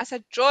gonna Oh, vomit." I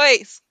said,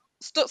 "Joyce,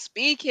 stop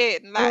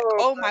speaking." Like, oh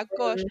oh my my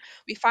gosh. days.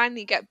 We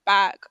finally get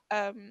back.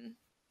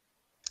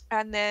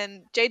 And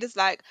then Jada's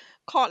like,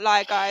 "Can't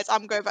lie, guys,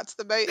 I'm going back to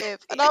the motive."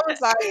 And I was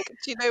like,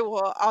 "Do you know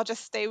what? I'll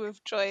just stay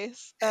with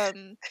Joyce."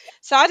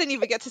 So I didn't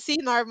even get to see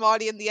Naira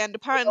Marley in the end.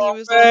 Apparently he Oh,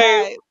 was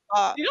babe. alright,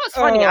 but You know what's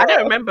funny? I Oh.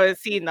 don't remember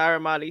seeing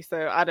Naira Marley,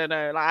 so I don't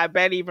know. Like I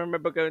barely even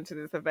remember going to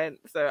this event,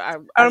 so I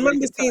I really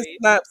remember could tell seeing you.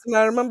 snaps, and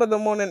I remember the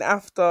morning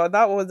after.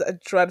 That was a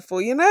dreadful,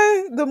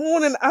 the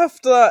morning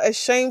after a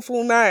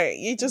shameful night.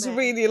 You just no.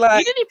 really You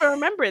like, didn't even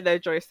remember it though,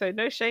 Joyce. So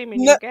no shame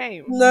in no, your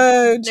game.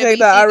 no, No, but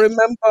Jada. I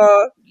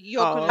remember.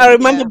 you're Oh, gonna I okay.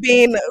 remember yeah.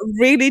 being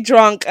really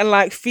drunk and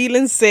like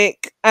feeling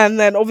sick, and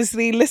then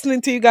obviously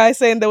listening to you guys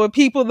saying there were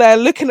people there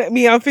looking at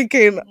me. I'm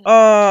thinking,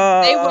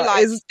 They were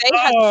like, is they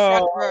had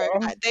front row,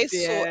 like they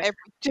saw Yeah.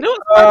 Do you know everything.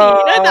 what's funny?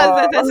 You know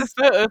that there's oh, a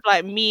photo of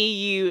like me,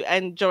 you,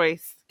 and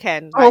Joyce,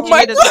 Ken. oh Right? Do you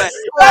my know there's god, a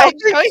that like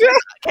picture.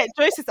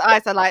 Joyce's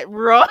eyes are like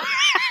wrong.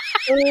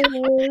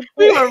 Oh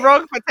We my were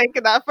wrong for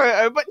taking that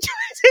photo, but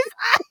Joyce's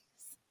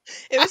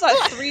It was like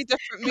three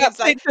different That moods.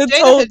 Like picture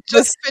Jada told had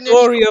the just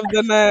finished, story of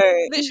the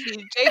night.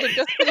 literally, Jada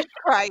just finished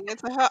crying, and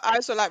so her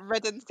eyes were like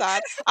red and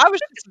sad. I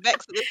was just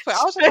vexed at this point.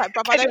 I was just like,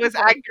 bruv, I Kenny don't even was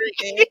want to be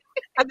here. angry.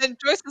 And then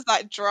Joyce was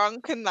like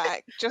drunk and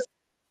like just,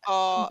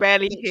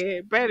 Barely literally,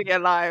 here, barely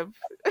alive.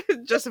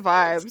 Just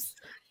vibes.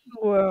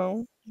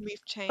 Wow.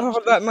 we've Oh,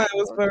 changed. We that night thank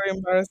was God. very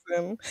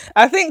embarrassing.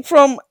 I think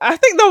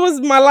that was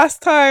my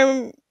last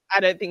time. I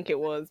don't think it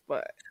was,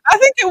 but I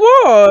think it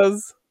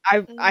was.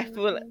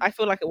 Mm. I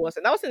feel like it was,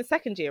 and that was in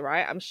second year,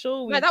 right? I'm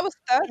sure No, we. that was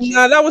third year.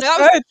 No, that was No, that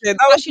was third year.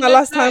 That was actually my no,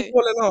 last time no,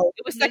 falling off.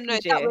 It was no, no.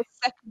 second That year. was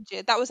second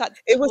year. That was at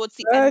It was towards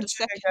the end third of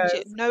year, second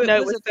year. guys. No, it No,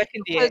 it was wasn't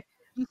second because year.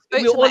 we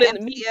We spoke were to my all in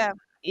the meet. MCM.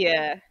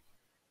 Yeah,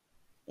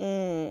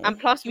 and Mm.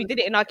 plus He we was did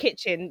it in our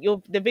kitchen.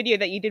 The video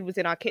that you did was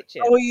in our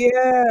Oh kitchen.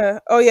 yeah.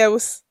 Oh yeah. It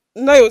was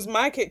no. It was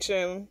my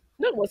kitchen.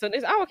 No, it wasn't.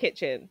 It's our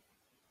kitchen.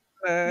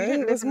 No, you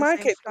didn't it live was in the my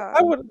same kitchen. flat.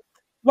 Why would?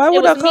 Why It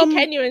would I was me, come?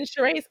 Kenya, and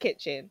Sheree's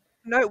kitchen.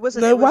 No, it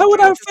wasn't. No. It Why was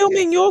would I Jada's film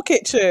in kitchen. your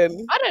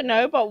kitchen? I don't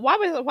know, but why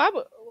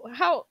would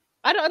how?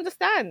 I don't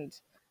understand.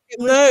 It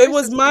was No, it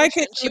was Joyce's my kitchen.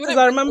 kitchen She because wouldn't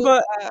I bring all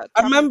remember. the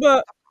I cameras and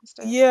remember. stuff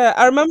downstairs. Yeah,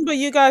 I remember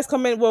you guys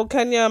coming. Well,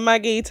 Kenya,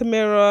 Maggie,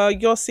 Tamira,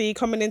 Yossi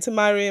coming into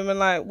my room and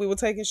like we were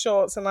taking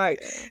shots and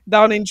like Yeah.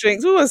 downing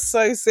drinks. We were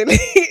so silly,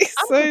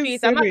 I'm so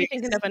confused. I might be silly.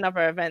 thinking of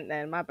another event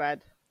then. My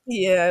bad.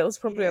 Yeah, it was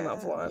probably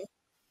another Yeah. one.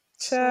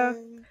 Sure. So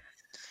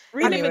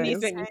I think Reliving we've these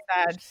Anyways, make me changed,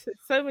 sad.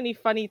 So many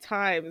funny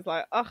times.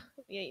 Like, oh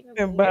yeah,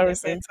 we'll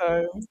get there. embarrassing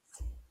times.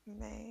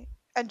 mate.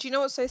 And do you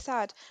know what's so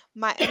sad?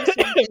 My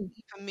MCM didn't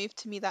even move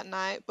to me that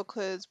night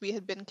because we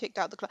had been kicked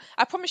out of the club.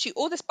 I promise you,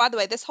 all this, by the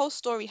way, this whole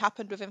story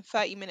happened within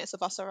 30 minutes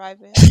of us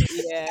arriving.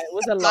 Yeah, it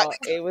was a Like, lot.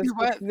 It we was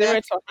weren't there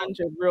 0 to for,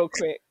 100 real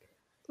quick.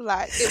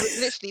 like, it was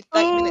literally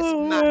 30 minutes Oh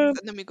max, man.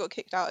 and then we got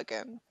kicked out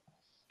again.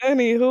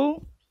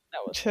 Anywho,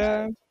 That was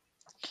sad. sure.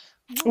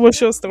 But What's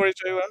yeah. your story,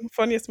 Joa?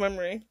 Funniest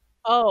memory?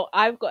 Oh,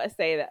 I've got to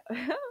say that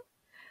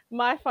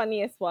my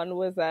funniest one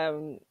was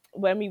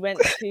when we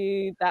went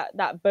to that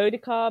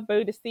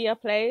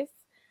Bodicea place.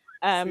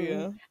 See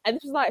ya. And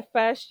this was like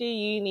first year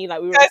uni,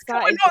 like we were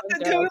Guys, excited young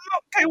girls.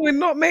 can we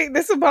not make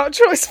this about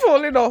choice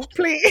falling off,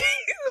 please?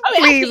 Oh, it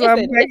Please, actually I'm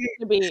isn't. begging.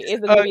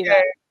 It's gonna be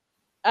that.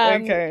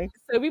 Okay.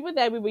 So we were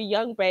there, we were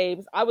young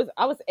babes. I was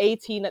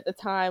 18 at the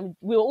time.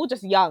 We were all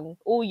just young,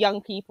 all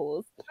young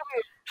peoples.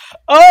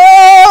 Oh,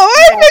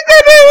 I Yeah, think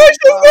I know what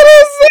she's remember.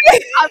 gonna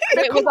say.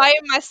 Wait, was I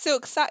in my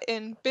silk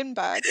satin bin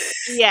bag?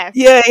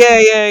 Yes.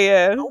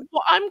 Yeah.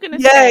 What I'm gonna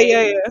Yeah, say,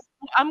 yeah, yeah.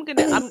 do you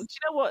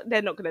know what?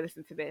 They're not gonna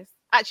listen to this.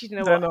 Actually, do you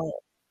know They're what? not.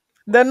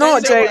 They're Don't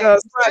not, say Jada.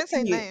 names. Don't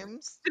say You.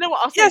 names. Do you know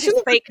what? I'll say Yeah, she's his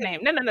not. fake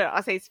name. No.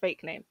 I'll say his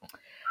fake name.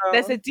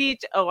 There's a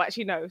DJ. Oh,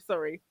 actually, no.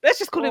 Sorry. Let's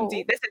just call him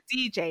D. Oh, There's a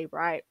DJ,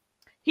 right?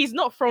 He's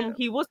not from. yeah.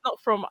 He was not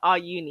from our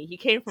uni. He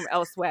came from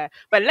elsewhere.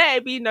 But let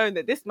it be known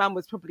that this man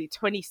was probably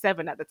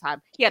 27 at the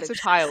time. He had a To be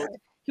child. fair.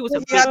 He was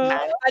a He big had,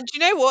 man. and do you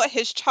know what?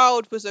 His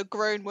child was a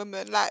grown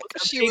woman. Like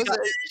A she big. was a,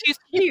 She's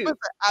she was cute.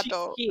 an She's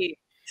adult. cute.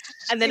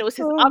 And then it was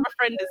his Oh, other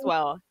friend as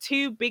well.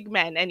 Two big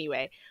men.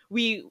 Anyway,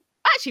 we're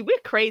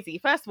crazy.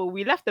 First of all,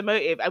 we left the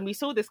motive and we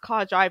saw this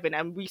car driving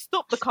and we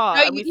stopped the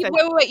car No, and we said,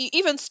 wait. You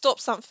even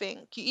stopped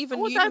something.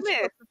 "What You did I even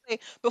miss?" forgot to say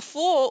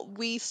before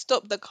we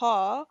stopped the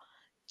car.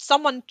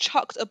 Someone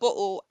chucked a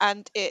bottle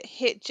and it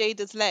hit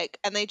Jada's leg,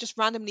 and they just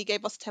randomly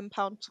gave us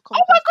 £10 to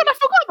Oh my god, I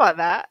compensate. forgot about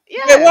that.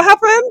 wait, Yeah, what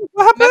happened?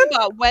 What happened?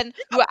 Remember when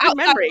we were good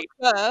outside memory. the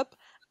club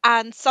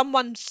and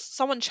someone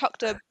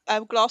chucked a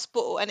glass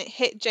bottle and it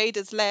hit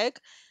Jada's leg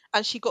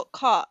and she got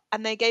cut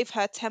and they gave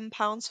her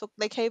 £10 for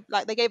they gave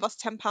us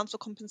 £10 for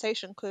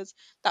compensation because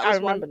that I was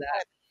why we remember that.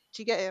 went.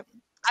 Do you get it?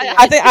 So I, yeah,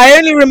 I I think did. I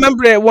only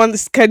remember it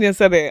once Kenya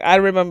said it. I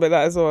remember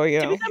that as well.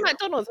 Did we Yeah. go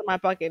McDonald's? Am I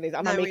bugging?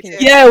 Am I no, we making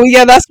this did. up?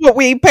 Yeah, that's what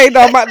we paid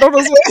our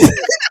McDonald's with.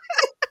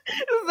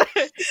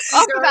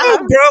 After that Girl,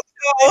 happened,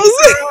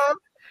 Broncos.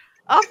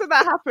 after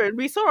that happened,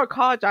 we saw a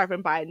car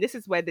driving by, and this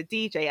is where the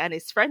DJ and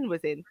his friend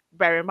was in.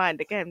 Bear in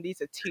mind, again,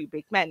 these are two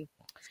big men.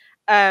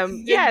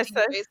 known Yeah,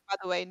 so DJs, by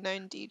the way,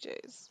 known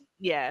DJs.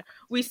 yeah,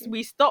 we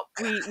stopped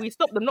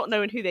them not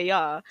knowing who they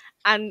are,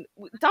 and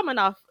dumb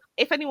enough.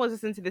 If anyone's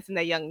listening to this and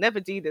they're young, never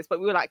do this. But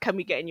we were like, "Can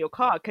we get in your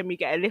car? Can we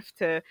get a lift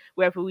to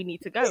wherever we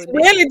need to go?" And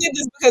We only did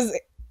this because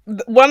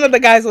one of the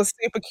guys was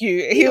super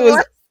cute. He was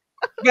What?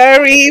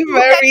 very,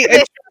 We'll get very. to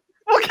this.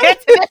 We'll get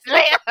to this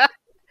later.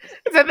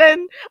 So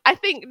then I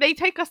think they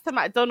take us to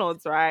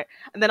McDonald's, right?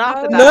 And then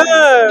after No, that,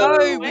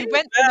 no, we wait,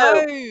 went.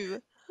 No. No,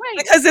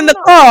 wait, Because what's in going the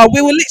on? car,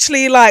 we were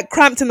literally like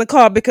cramped in the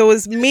car because it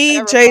was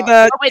me, Terrible.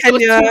 Jada, Oh wait, there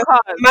was Kenya, two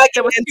cars. Maggie,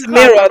 There was and two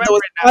cars. I Tamira. There remember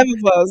was it now. 5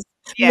 of us.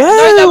 Yeah.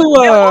 no, there was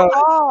No. one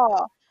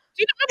car.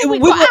 you we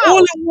remember we got were all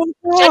out? in one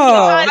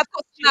Genuine. car. I've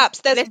got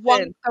snaps. There's Listen,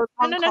 one. There's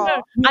no, one no, no, no.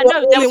 car. We I were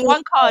know all there was in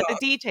one car, car. the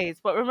DJs,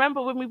 but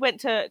remember when we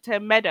went to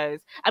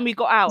Meadows and we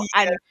got out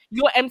Yeah, and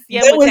your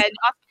MCM there was was. there and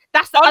asked,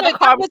 that's the Oh no, other that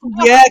car. was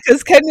Yeah,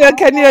 because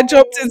Kenya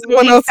jumped in oh.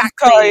 someone else's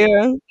car. Exactly,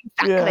 Yeah,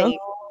 yeah. exactly,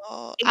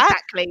 I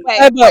exactly.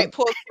 No, wait, but wait,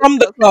 pause, from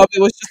the pause, club,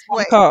 it was just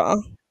one wait, car.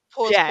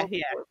 pause, Yeah, pause,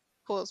 yeah.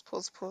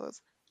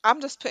 pause.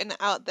 I'm just putting it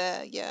out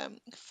there. Yeah,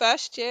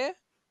 first year,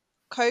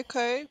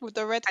 Coco with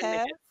the red And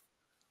hair niggas,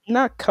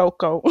 Not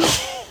Coco.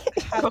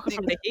 had Coco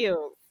from niggas. the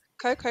hills.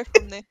 Coco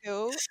from the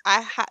hill.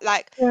 I had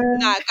like, Yeah.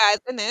 nah, guys,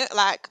 in it,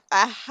 like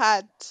I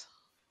had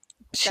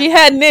She them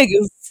had man.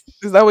 niggas.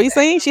 Is that what you're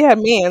saying? She had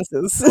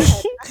manses.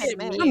 I I had had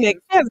men. Nigga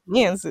means. has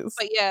manses.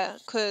 But yeah,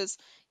 cause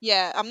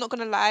yeah, I'm not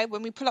gonna lie.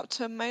 When we pull up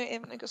to a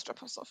motive, niggas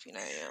drop us off.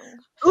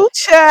 Young.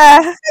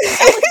 Ooh-cha.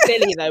 That was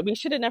silly though. We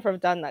should have never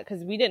have done that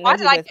because we didn't Why know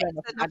did who I those get men into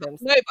were from another?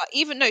 Adams. No, but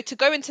even no, to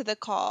go into the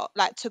car,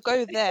 like to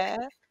go there.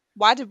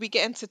 Why did we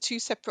get into two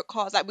separate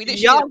cars? Like we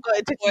literally Y'all didn't got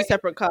into two boy,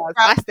 separate cars.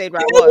 grab I stayed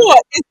where You I know was.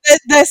 what?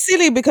 They're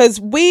silly because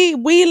we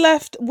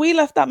left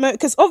that motive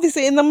because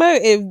obviously in the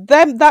motive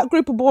that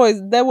group of boys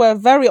they were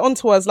very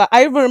onto us. Like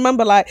I even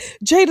remember like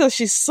Jada,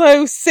 she's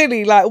so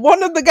silly. Like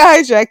one of the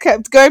guys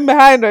kept going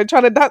behind her and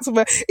trying to dance with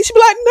her. And she'd be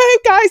like, "No,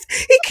 guys,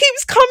 he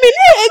keeps coming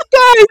in,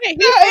 guys." Wait,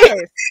 Guys. who's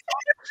this?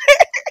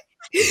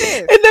 Who's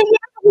this? And then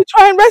whenever we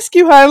try and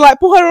rescue her and like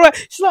pull her away,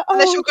 she's like, and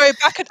then "Oh, she'll go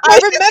back and no, I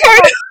she's remember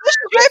going."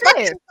 she'll Who's go back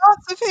this? and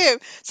dance with him.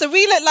 So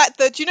we look like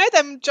the do you know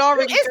them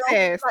Who jarring is girls?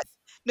 this? Like,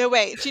 no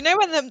wait, do you know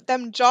when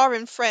them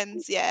jarring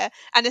friends, yeah?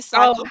 And it's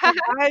like, Oh, oh,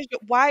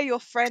 why are your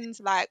friends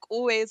like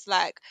always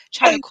like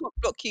trying to cook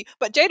block you?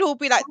 But Jada will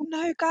be like,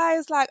 no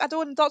guys, like I don't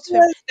want to dance with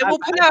him. Then my we'll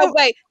bad, pull her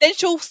away. Then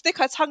she'll stick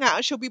her tongue out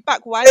and she'll be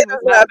back It whining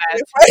with doesn't my us. have to bad,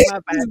 be fresh. my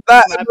bad, He's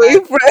that my bad,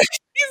 annoying, fresh.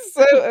 He's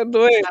so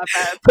annoying. my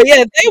bad. But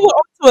yeah, they were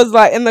up to us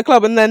like in the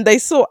club, and then they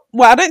saw.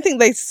 Well, I don't think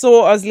they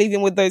saw us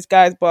leaving with those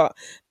guys, but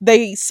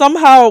they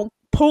somehow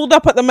pulled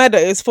up at the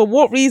Meadows for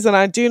what reason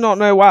I do not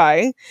know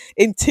why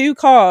in two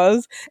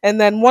cars, and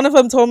then one of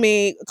them told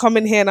me come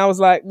in here, and I was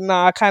like,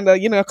 nah, kind of,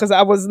 because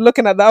I was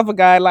looking at the other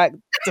guy like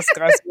this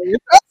guy's.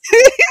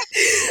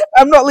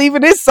 I'm not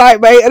leaving this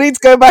site, mate. I need to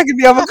go back in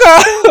the other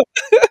car.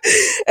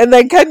 And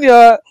then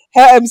Kenya,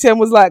 her MCM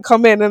was like,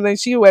 "Come in," and then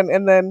she went,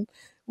 and then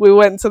we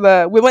went to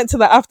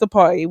the after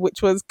party,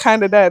 which was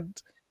kind of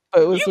dead,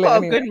 but it You was lit got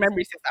a anyway. good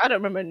memory, sis. I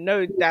don't remember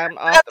no damn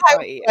That after night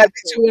was party like at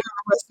literally all. one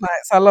of the best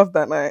nights. I love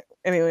that night.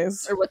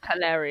 Anyways, It was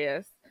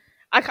hilarious.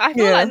 I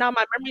feel yeah, like now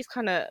my memory's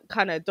kind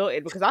of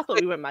dotted because I thought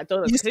we went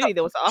McDonald's. you Clearly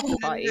there was an after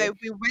No, party.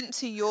 we went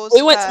to yours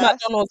we went to first.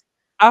 McDonald's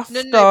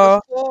No, after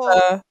before.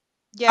 the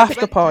Yeah, we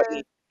after went party.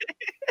 to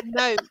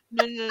no.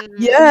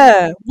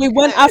 Yeah, we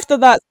went No, after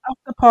that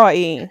after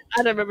party.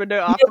 I don't remember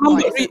no You after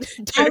remember? party.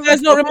 Do I you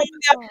guys not remember the remember.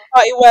 after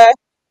party where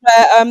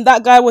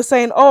that guy was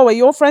saying, "Oh, are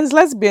your friends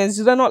lesbians?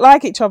 Do they not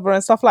like each other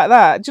and stuff like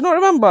that?" Do you not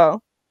remember?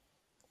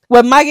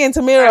 When Maggie and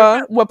I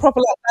Tamira remember were proper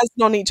like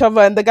dancing on each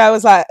other, and the guy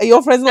was like, "Are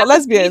your friends not that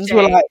was lesbians?"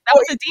 We're DJ. like, That "What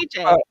was are a you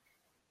talking DJ. about?"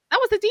 That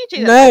was the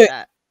DJ that said No,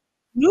 that.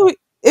 no,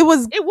 it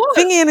was It was.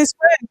 Thingy and his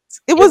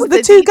friends. It It was was the the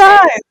two DJ.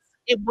 guys.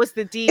 It was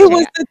the It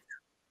was DJ. the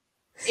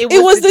It it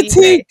was was the the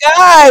two DJ.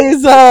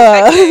 guys.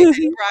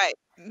 Okay, right.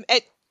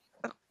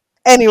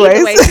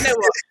 Either Anyways, way, do you know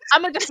what?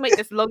 I'm gonna just make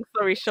this long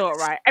story short,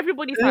 right?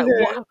 Everybody's like,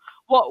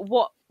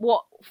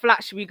 what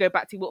flat should we go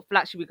back to? What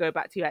flat should we go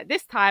back to? At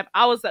this time,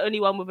 I was the only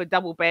one with a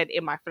double bed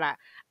in my flat,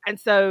 and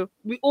so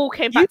we all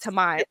came you back to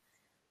mine.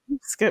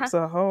 skips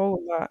a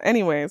whole lot.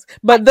 Anyways,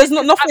 Like, but there's this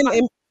not is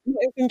nothing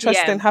yeah.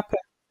 interesting happened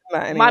in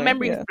that My anyway.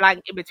 memory's Yeah.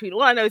 blank in between.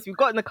 All I know is we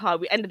got in the car,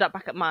 we ended up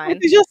back at mine.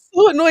 It's just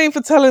so annoying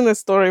for telling this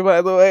story,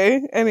 by the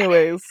way.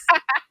 Anyways,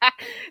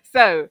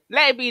 So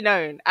let it be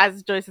known,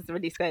 as Joyce has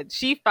already said,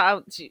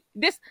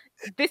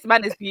 this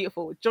man is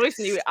beautiful. Joyce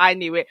knew it, I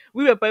knew it.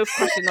 We were both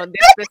crushing on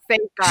the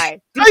same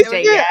guy, I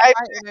DJ. did. Yeah,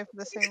 Fighting over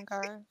the same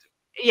guy.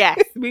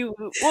 yes, we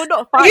were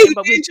not I guess fighting,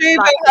 but we DJ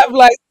like they have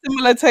like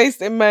similar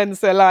taste in men,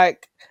 so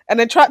like an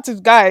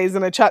attractive guy is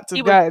an attractive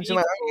he was guy. Do you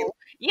know what I mean? beautiful.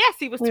 Yes,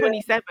 he was Yeah.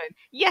 27.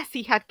 Yes,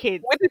 he had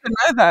kids. We didn't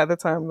know that at the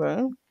time,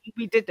 though.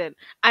 We didn't.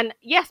 And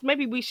yes,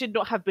 maybe we should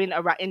not have been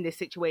around in this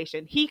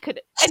situation. He could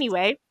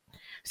anyway.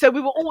 So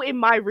we were all in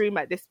my room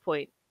at this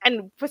point,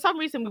 and for some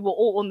reason we were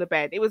all on the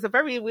bed. It was a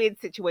very weird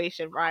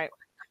situation, right?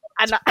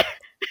 And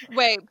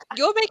Wait,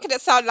 you're making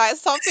it sound like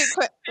something.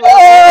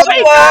 Oh wait,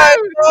 my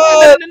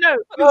god! no.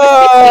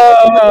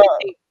 Oh,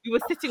 We were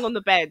sitting on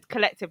the bed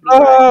collectively,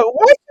 right?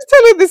 why are you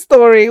telling this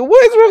story?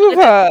 What is wrong with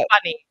Because her? it's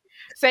funny.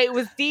 So it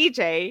was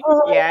DJ,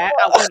 Oh, yeah,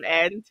 at one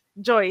end,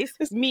 Joyce,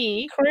 it's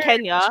me, cringe.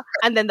 Kenya,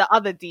 and then the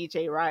other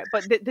DJ, right?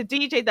 But the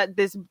DJ that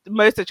is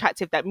most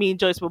attractive that me and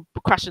Joyce were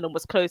crashing on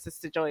was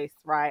closest to Joyce,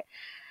 right?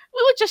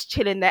 We were just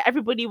chilling there.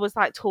 Everybody was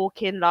like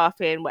talking,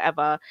 laughing,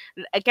 whatever.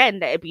 Again,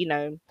 let it be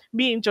known.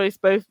 Me and Joyce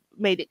both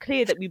made it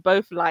clear that we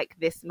both like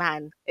this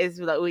man. Is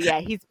like, well,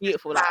 yeah, he's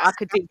beautiful. Like I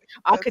could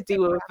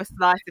do with a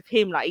slice of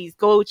him. Like he's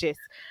gorgeous.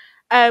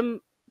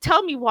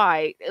 Tell me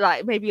why,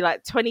 like maybe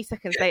like 20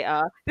 seconds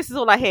later, this is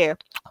all I hear.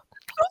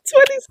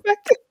 20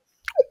 seconds.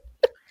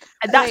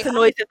 And that's Wait, the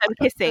noise of them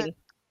kissing.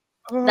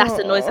 That's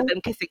the noise of Oh.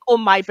 them kissing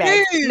on my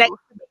bed next Who?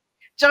 to me.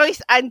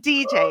 Joyce and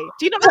DJ.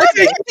 Do you not I know didn't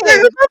this?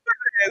 even remember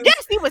this.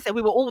 Yes, he was there.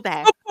 We were all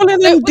there. Stop calling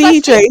Wait, him was I DJ.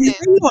 He's sleeping?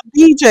 really not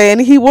DJ,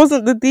 and he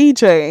wasn't the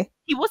DJ.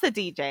 He was a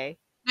DJ.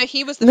 No,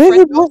 he was the No, he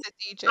friend of was.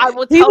 the I DJ.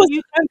 will He tell was.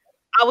 you.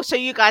 I will show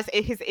you guys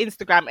his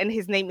Instagram, and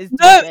his name is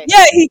No, DJ.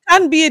 yeah, he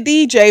can be a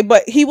DJ,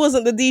 but he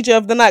wasn't the DJ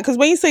of the night. Because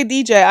when you say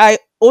DJ, I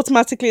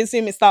automatically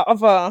assume it's that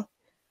other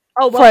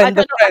Oh well, I friend.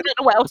 The don't know. I friend. don't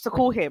know what else to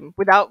call him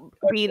without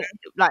being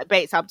like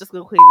bait. So I'm just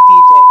gonna call him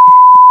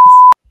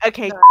DJ.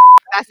 Okay, No,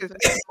 that's his. even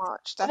too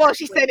much. That's Well,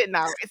 she said it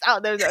now. It's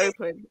out there in the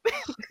open.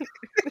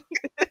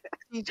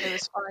 DJ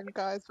was fine,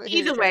 guys, but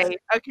here we Either go. way,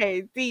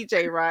 okay,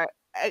 DJ, right?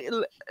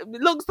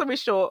 Long story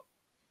short,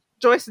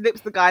 Joyce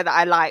Lips, the guy that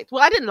I liked.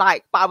 Well, I didn't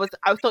like, but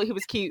I thought he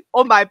was cute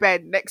on my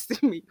bed next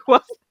to me.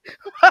 What's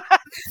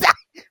that?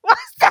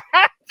 What's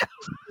that?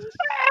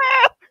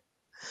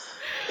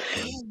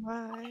 Oh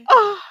my.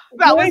 Oh,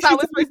 The way that she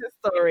was said-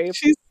 my story.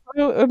 She's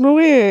so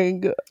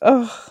annoying.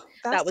 Oh,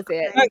 That was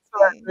it. thanks,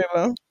 crazy.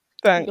 Rima.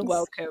 Thanks. You're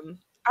welcome.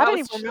 I That don't was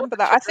even short remember and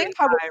that. I short think in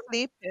I was time.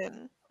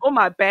 sleeping. On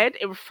my bed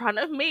in front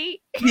of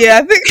me.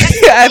 Yeah, I think.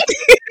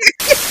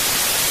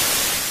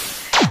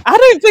 I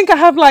don't think I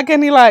have like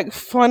any like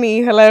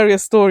funny,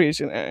 hilarious stories.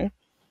 You know.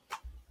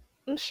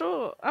 I'm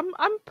sure.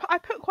 I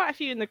put quite a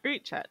few in the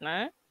group chat.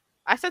 No,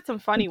 I said some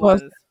funny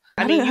Was- ones.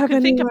 I I mean, don't you have can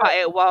any, think like- about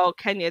it while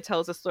Kenya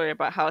tells a story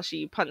about how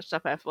she punched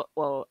up her foot.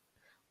 Well,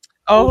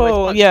 almost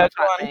Oh punched yeah, her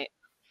go on. flatmate.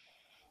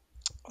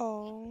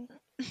 Oh.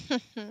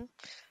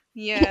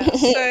 Yeah.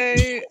 So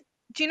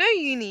do you know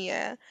uni,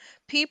 yeah?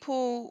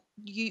 People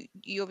you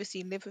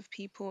obviously live with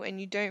people and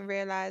you don't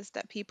realize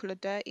that people are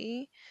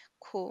dirty.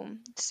 Cool.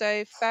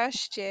 So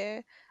first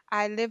year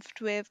I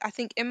lived with, I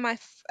think in my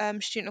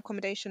student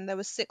accommodation there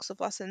was 6 of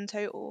us in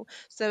total.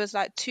 So there was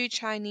like 2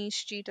 Chinese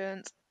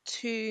students,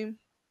 2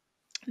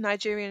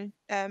 Nigerian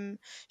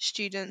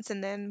students,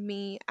 and then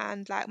me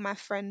and like my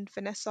friend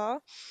Vanessa.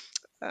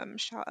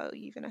 Shout out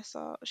you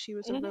Vanessa. She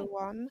was a Mhm. real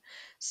one.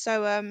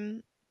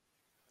 So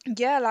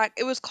yeah, like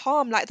it was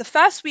calm. Like the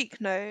first week,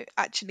 no,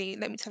 actually,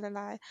 let me tell a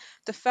lie.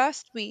 The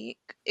first week,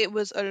 it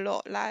was a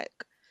lot. Like,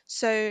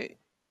 so,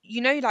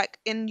 like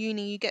in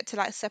uni, you get to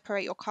like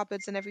separate your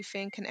cupboards and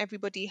everything, and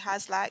everybody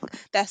has like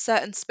their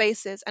certain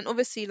spaces. And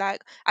obviously,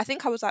 like, I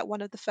think I was like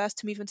one of the first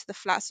to move into the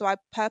flat, so I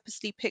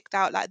purposely picked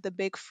out like the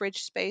big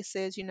fridge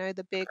spaces,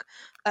 the big,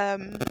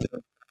 um,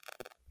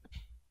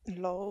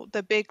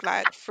 the big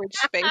like fridge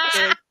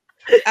spaces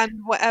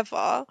and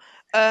whatever.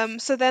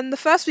 So then the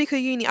first week of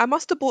uni, I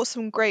must have bought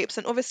some grapes,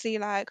 and obviously,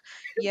 like,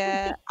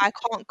 yeah, I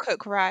can't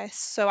cook rice,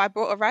 so I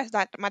brought a rice.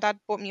 Like, my dad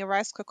bought me a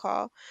rice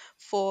cooker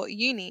for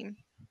uni.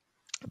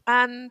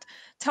 And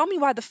tell me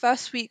why the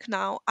first week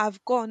now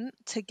I've gone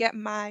to get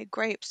my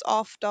grapes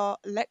after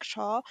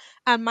lecture,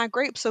 and my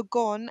grapes are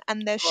gone,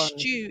 and there's Gone.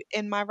 stew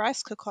in my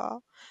rice cooker.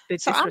 The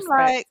So I'm disrespect.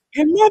 like,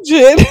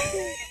 Imagine.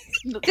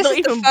 this Not is the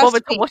even first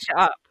bothered to week, wash it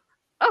up.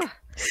 Oh,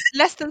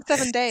 less than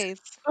 7 days.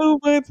 Oh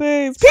my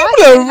days. So I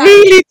People say are that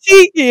really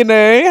cheeky, you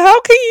know.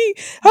 How can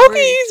rude.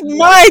 you use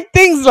my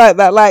things like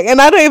that? Like,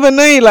 and I don't even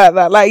know you like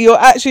that. Like, you're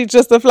actually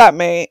just a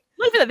flatmate.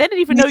 not even that. They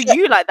didn't even know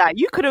you like that.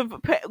 You could have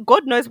put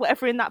God knows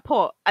whatever in that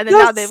pot, and then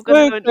now That's they're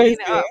gonna so go and crazy.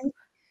 clean it up.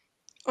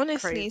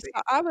 Honestly, Crazy.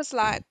 so I was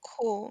like,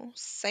 cool,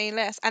 say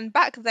less. And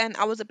back then,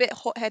 I was a bit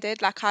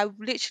hot-headed. Like,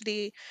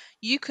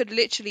 you could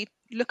literally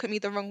look at me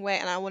the wrong way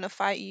and I want to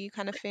fight you,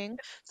 kind of thing.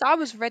 So I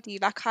was ready.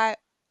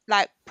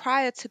 Like,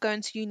 prior to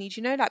going to uni, do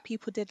you know, like,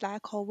 people did,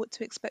 like, oh, what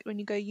to expect when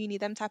you go uni,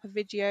 them type of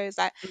videos,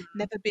 like,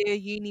 never be a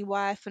uni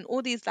wife, and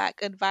all these,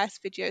 like, advice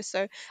videos.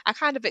 So I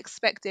kind of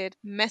expected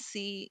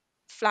messy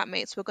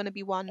flatmates were going to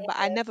be one, but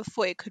I never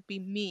thought it could be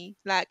me.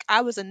 Like,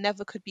 I was a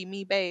never could be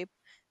me, babe.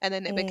 And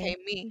then it Mm. became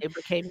me. It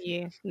became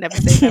you. Never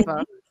say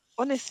never.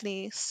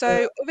 Honestly,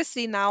 so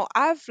obviously now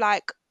I've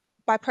like,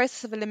 by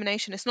process of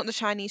elimination, it's not the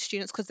Chinese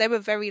students because they were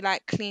very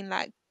like clean,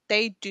 like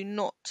they do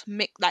not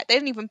mix, like they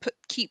don't even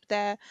keep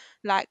their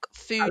like I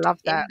food love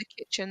in that. the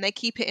kitchen, they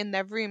keep it in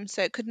their room,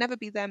 so it could never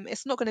be them.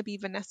 It's not going to be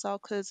Vanessa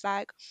because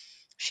like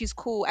she's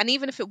cool, and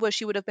even if it was,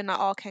 she would have been like,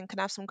 oh, can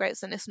I have some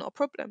grapes, and it's not a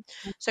problem.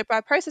 So by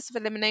process of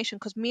elimination,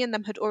 because me and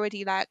them had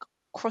already like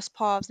crossed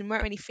paths and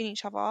weren't really feeling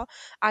each other,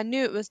 I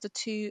knew it was the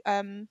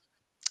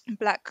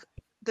black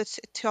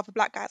two other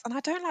black guys, and I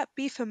don't like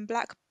beefing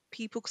black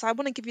people because I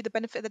want to give you the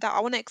benefit of the doubt,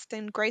 I want to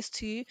extend grace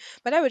to you,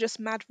 but they were just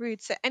mad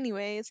rude. So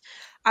anyways,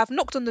 I've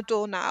knocked on the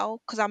door now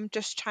because I'm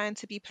just trying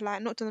to be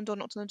polite. Knocked on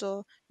the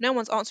door, no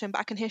one's answering, but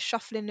I can hear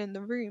shuffling in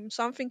the room,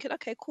 so I'm thinking,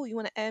 okay, cool, you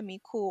want to air me,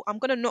 cool, I'm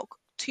gonna knock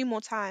 2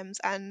 more times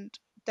and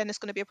then it's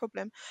going to be a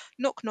problem.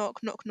 Knock, knock,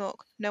 knock,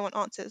 knock, no one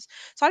answers,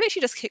 so I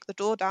literally just kick the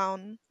door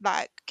down,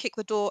 like kick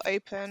the door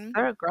open,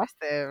 So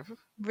aggressive.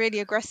 really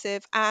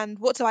aggressive. And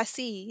what do I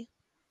see?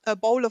 A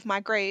bowl of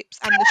my grapes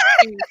and the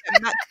stew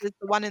that matches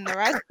the one in the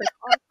rice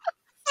cooker.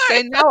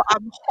 So now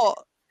I'm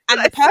hot. And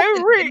the That's so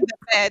person rude. in the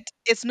bed,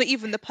 it's not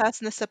even the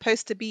person that's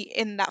supposed to be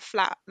in that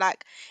flat.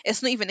 Like,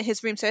 it's not even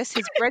his room. So it's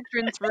his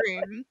brethren's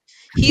room.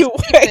 He's Wait,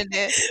 sleeping in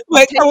it. I'm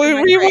wait, can taking we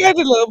my rewind grapes.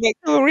 a little bit?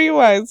 Can we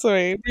rewind?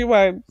 Sorry,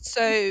 rewind.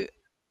 So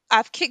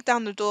I've kicked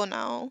down the door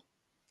now.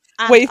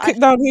 Wait, and you I kicked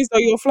down who's though?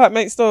 Your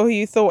flatmate's door who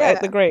you thought ate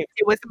yeah, the grape?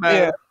 It was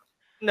Yeah. Mo.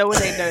 No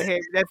one ain't know him.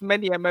 There's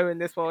many a Mo in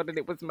this world, and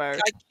it was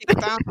Mo. I kicked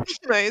down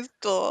Mo's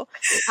door,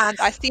 and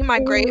I see my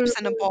grapes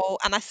in a bowl,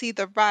 and I see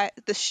the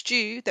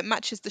stew that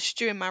matches the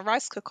stew in my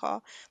rice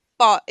cooker,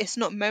 but it's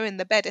not Mo in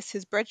the bed; it's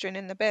his brethren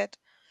in the bed.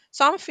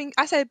 So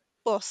I said,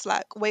 boss,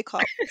 like, wake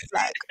up,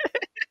 like,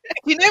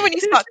 you know when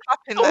you start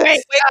clapping,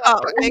 like, Wake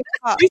up. wake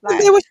up, You said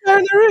like they were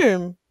sharing a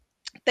room.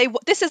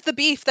 this is the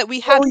beef that we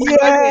Oh had yeah,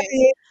 ongoing.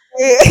 yeah,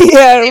 yeah,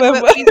 yeah, I They were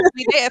remember.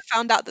 we later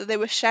found out that they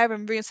were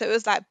sharing rooms, so it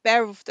was like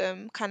bare of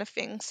them kind of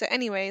thing. So,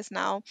 anyways,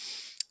 now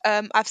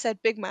I've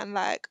said, big man,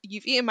 like,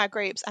 you've eaten my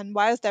grapes, and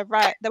why is there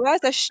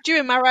stew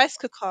in my rice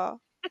cooker?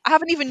 I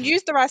haven't even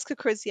used the rice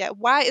cookers yet.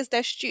 Why is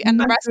there stew? And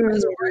the rice cooker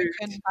is Massive.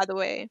 broken, by the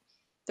way.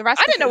 The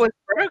rice I didn't cooker know is it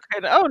was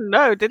broken. Oh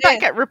no, did that yeah,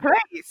 get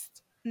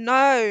replaced?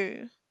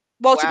 no.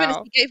 Well, to be honest,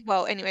 Wow. he gave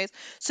well, anyways.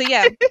 So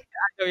yeah,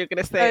 I know you're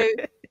gonna say so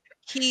it.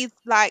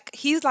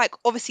 he's like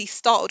obviously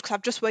startled because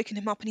I've just woken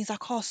him up and he's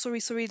like, oh,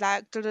 sorry,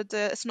 like, duh, duh,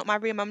 duh, it's not my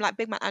room. I'm like,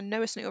 big man, I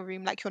know it's not your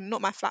room. Like, you're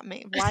not my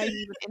flatmate. Why are you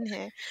even in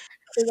here?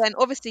 So then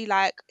obviously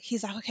like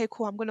he's like, okay,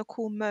 cool, I'm gonna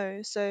call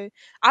Mo. So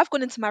I've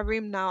gone into my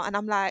room now and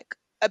I'm like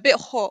a bit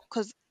hot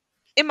because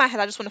in my head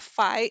I just want to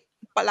fight,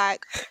 but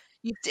like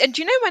and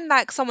do you know when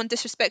like someone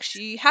disrespects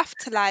you, you have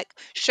to like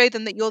show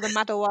them that you're the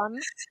madder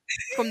one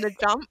from the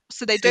jump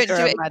so they don't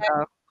do You're a it again.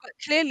 madder. But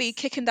clearly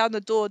kicking down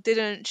the door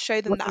didn't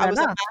show them that Wasn't I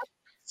was a enough. man.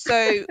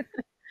 So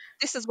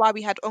this is why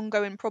we had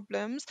ongoing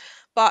problems.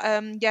 But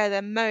yeah,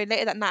 then Mo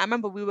later that night, I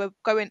remember we were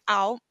going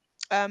out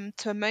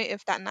to a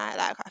motive that night,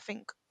 like I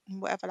think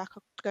whatever, like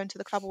going to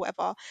the club or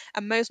whatever.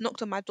 And Mo's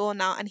knocked on my door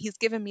now and he's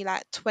given me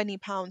like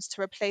 £20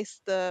 to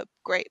replace the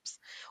grapes.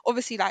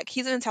 Obviously, like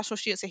he's an international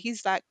student, so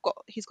he's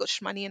got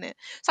shmoney in it.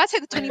 So I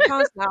take the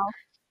 £20 now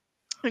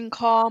and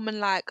calm and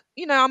like,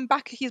 I'm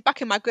back, he's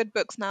back in my good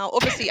books now.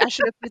 Obviously I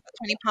should have used the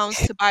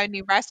 £20 to buy a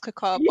new rice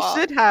cooker, You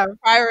but should have.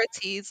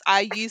 priorities,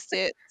 I used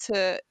it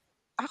to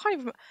I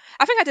can't even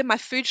I think I did my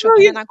food No, shop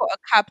and you. then I got a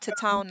cab to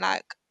town.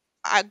 Like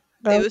I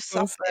I was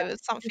gonna say it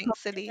was you something can't,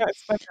 you silly. can't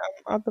spend it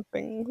on other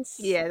things.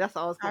 Yeah, that's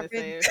what I was I gonna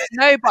really say.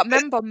 no, but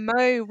remember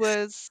Mo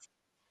was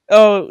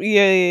Oh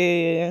yeah, yeah,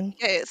 yeah, yeah.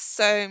 yeah,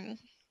 so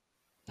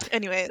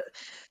anyway,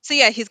 so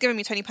yeah, he's giving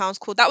me £20.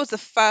 Cool. That was the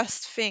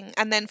first thing.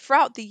 And then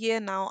throughout the year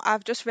now,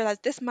 I've just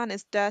realized this man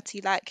is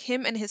dirty. Like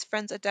him and his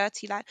friends are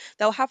dirty. Like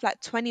they'll have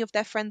like 20 of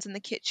their friends in the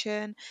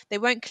kitchen. They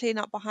won't clean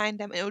up behind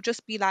them. It'll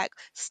just be like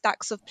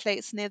stacks of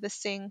plates near the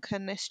sink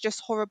and it's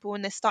just horrible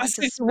and they're starting That's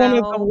to like one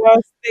of the smell.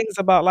 worst things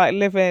about like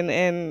living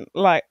in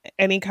like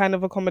any kind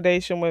of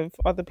accommodation with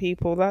other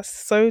people. That's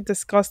so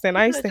disgusting.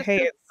 I Even though used it to just hate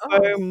feels it so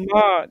us.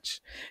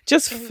 much.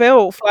 Just It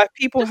filth. Like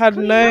people Just had clean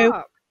no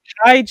up.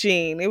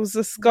 hygiene. It was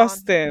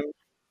none. disgusting.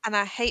 And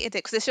I hated it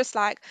because it's just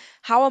like,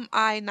 how am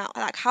I now?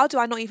 Like, how do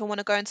I not even want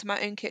to go into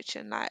my own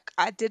kitchen? Like,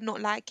 I did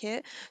not like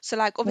it. So,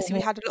 like, obviously,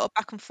 we Mhm. had a little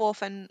back and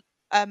forth, and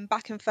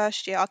back in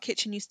first year, our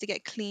kitchen used to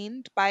get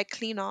cleaned by a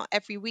cleaner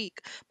every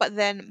week. But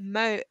then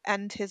Mo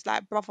and his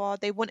like brother,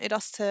 they wanted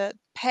us to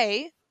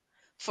pay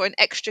for an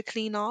extra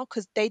cleaner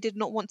because they did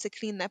not want to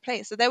clean their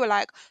place. So they were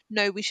like,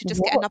 no, we should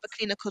just get What? another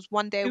cleaner because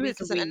one day a Who week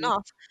is isn't we?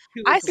 enough.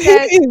 Who I is Who we?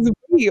 said, is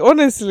we?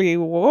 Honestly,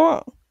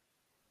 what?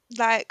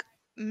 like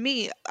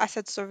me, I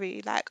said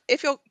sorry. Like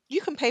if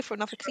you can pay for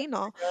another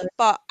cleaner,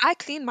 but I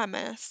clean my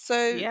mess, so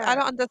I Yeah.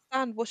 don't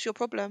understand what's your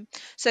problem.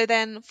 So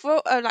then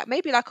for like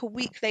maybe like a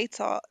week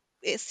later,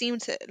 it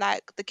seemed to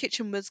like the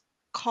kitchen was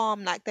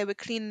calm, like they were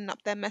cleaning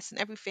up their mess and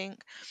everything,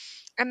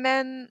 and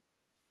then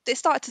they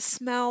started to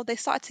smell. They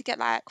started to get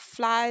like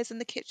flies in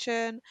the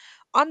kitchen.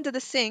 Under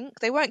the sink,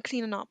 they weren't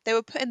cleaning up. They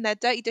were putting their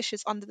dirty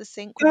dishes under the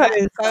sink with That like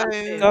is That's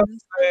it.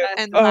 bones disgusting. That's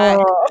and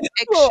like Oh,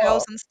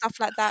 eggshells and stuff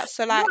like that.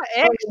 So not like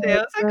oh my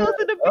eggshells. That god. goes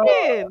in the Oh,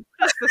 bin.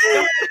 That's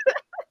disgusting.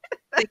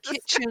 the That's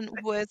kitchen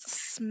was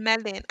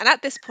smelling. And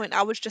at this point,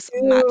 I was just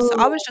mad. So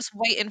I ew. was just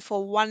waiting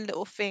for one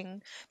little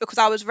thing because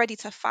I was ready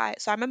to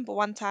fight. So I remember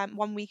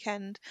one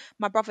weekend,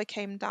 my brother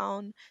came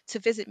down to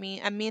visit me,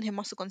 and me and him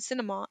must have gone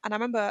cinema. And I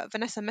remember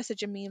Vanessa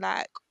messaging me,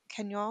 like,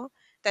 Kenya,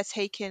 they're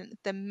taking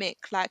the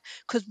mick. Like,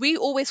 because we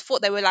always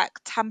thought they were like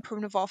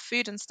tampering with our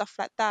food and stuff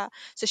like that.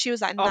 So she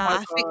was like, oh nah, my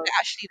I think god. they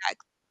actually like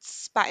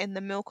spat in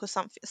the milk or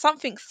something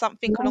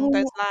along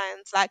those No.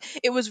 lines. Like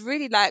it was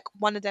really like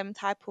one of them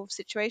type of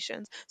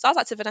situations. So I was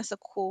like to Vanessa,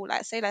 cool,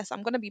 like say less,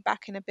 I'm gonna be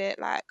back in a bit,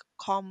 like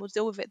calm, we'll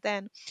deal with it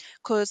then.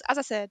 Because as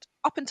I said,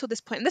 up until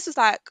this point, and this is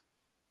like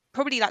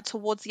probably like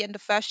towards the end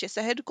of first year,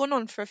 so it had gone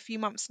on for a few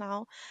months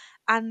now,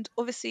 and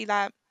obviously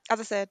like as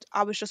I said,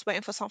 I was just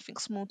waiting for something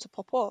small to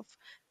pop off.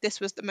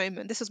 This was the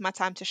moment. This was my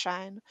time to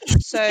shine.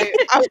 So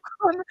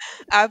gone,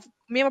 I've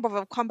me and my brother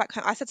have come back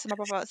home. I said to my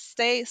brother,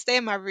 stay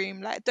in my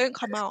room, like don't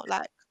come out,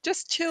 like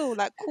just chill,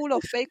 like cool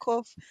off, bake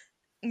off,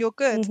 you're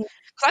good. Mhm.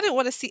 Because I didn't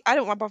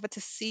want my brother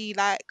to see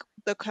like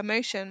the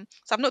commotion.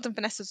 So I've knocked on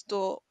Vanessa's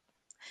door.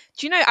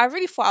 Do you know, I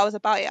really thought I was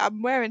about it.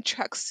 I'm wearing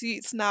track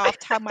suits now. I've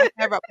tied my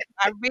hair up.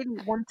 I really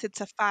wanted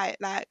to fight.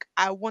 Like,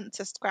 I want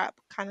to scrap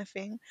kind of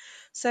thing.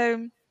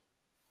 So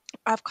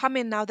I've come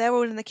in now, they're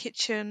all in the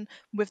kitchen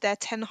with their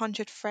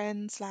 1,000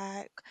 friends,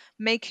 like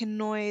making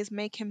noise,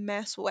 making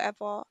mess,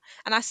 whatever.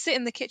 And I sit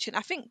in the kitchen.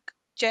 I think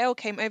JL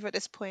came over at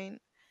this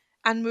point,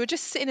 and we were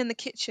just sitting in the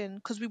kitchen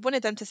because we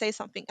wanted them to say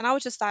something. And I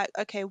was just like,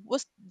 okay,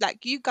 what's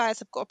like, you guys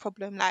have got a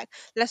problem, like,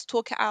 let's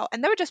talk it out.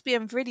 And they were just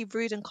being really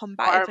rude and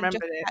Oh, I combative and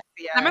just remember this. like,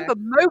 I Yeah. remember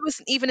Mo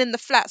wasn't even in the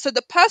flat. So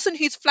the person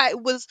whose flat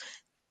it was,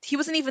 he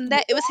wasn't even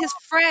there. It was his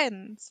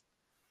friends.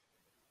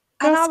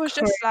 And I That's was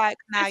crazy. just like,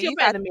 nah, Since you're you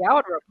better guys. than me, I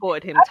would have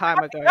reported him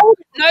time ago. I would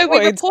No, we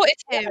reported. reported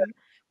him.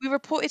 We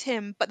reported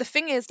him, but the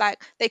thing is,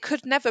 like, they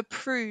could never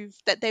prove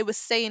that they were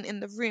staying in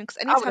the room because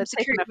I would anytime have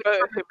taken security a would photo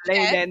come of and him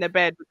laying check, there in the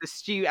bed with the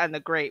stew and the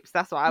grapes.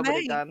 That's what I would have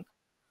mate, done.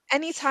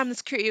 anytime the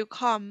security would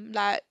come,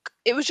 like,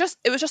 it was just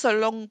a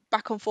long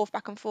back and forth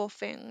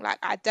thing. Like,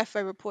 I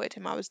defo reported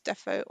him. I was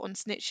defo on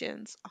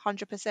snitchings,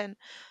 100%.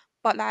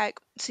 But like,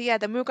 so yeah,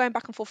 then we were going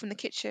back and forth in the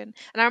kitchen,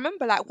 and I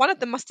remember like one of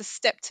them must have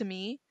stepped to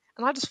me,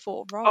 and I just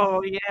thought, raw.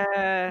 Oh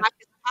yeah. Like,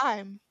 it's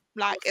time.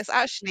 Like, it's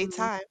actually Mm.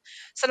 time.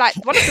 So like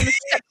one of them has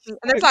stepped me,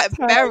 and there's like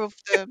bare of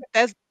them.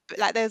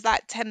 There's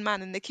like 10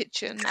 man in the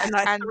kitchen, And like,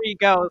 like and 3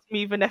 girls,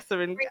 me, Vanessa,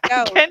 and 3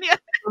 girls. Kenya.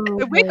 Oh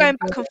So we're my going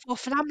back god. and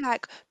forth, and I'm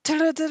like,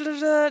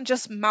 "Da-da-da-da-da,"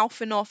 just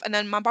mouthing off. And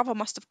then my brother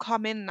must have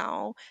come in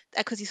now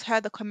because he's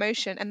heard the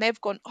commotion, and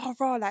they've gone, "Oh,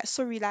 raw, like,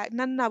 sorry, like,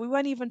 no, no, no, we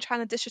weren't even trying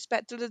to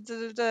disrespect."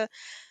 Da-da-da-da-da.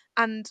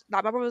 And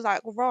like my brother was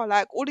like, raw,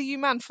 like, all of you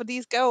man for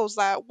these girls,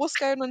 like, what's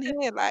going on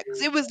here? Like,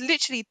 'cause it was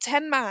literally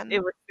 10 man It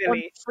was on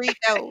silly. 3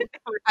 girls,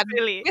 It was and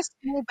silly. we're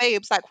small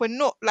babes, like, we're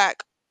not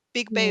like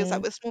big babes,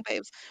 like, Mm. we're small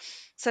babes.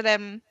 So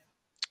then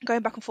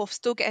going back and forth,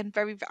 still getting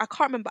I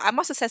can't remember. I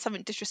must have said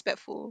something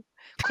disrespectful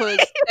because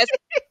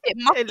it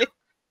must Silly.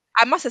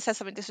 I must have said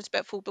something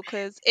disrespectful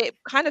because it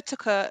kind of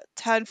took a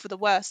turn for the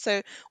worse.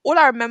 So all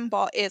I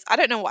remember is I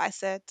don't know what I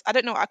said. I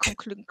don't know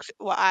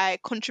what I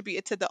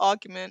contributed to the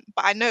argument,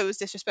 but I know it was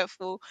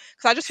disrespectful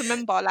because I just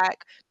remember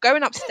like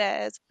going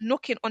upstairs,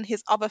 knocking on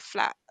his other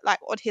flat, like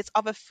on his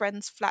other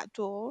friend's flat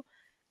door,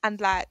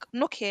 and like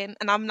knocking,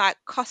 and I'm like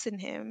cussing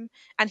him,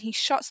 and he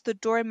shuts the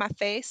door in my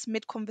face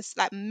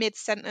like mid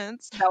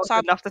sentence. That was So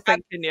enough to I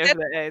send Kenya said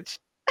over the edge.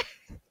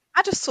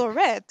 I just saw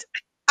red.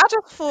 I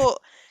just thought,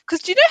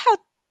 because do you know how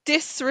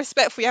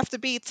disrespectful you have to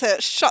be to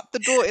shut the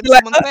door in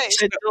Like, someone's face?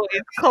 The door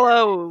is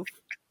closed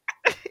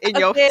in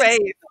As your in,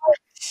 face.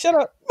 shut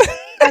up.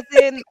 as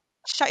in,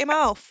 shut your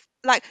mouth.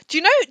 Like, do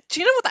you know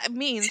what that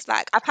means?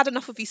 Like, I've had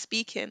enough of you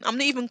speaking. I'm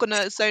not even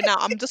gonna zone out.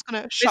 I'm just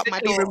gonna shut my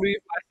Physically door remove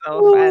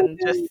myself and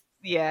just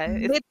yeah.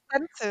 It's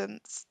mid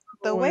sentence.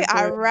 The Oh way my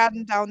I god.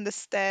 ran down the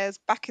stairs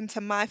back into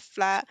my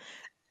flat,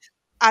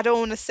 I don't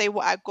want to say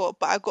what I got,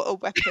 but I got a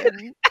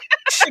weapon.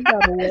 She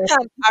got away.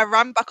 And I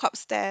ran back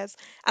upstairs,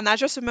 and I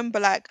just remember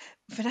like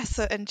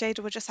Vanessa and Jada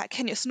were just like,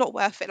 Kenny, it's not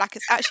worth it. Like,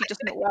 it's actually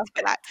just not worth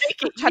it. Like,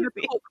 take it just trying to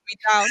easy. talk me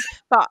down.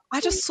 But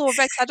I just saw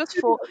Rex. I just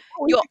thought,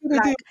 What was you're you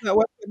gonna do like, with that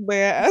weapon,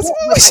 bare ass? what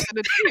was I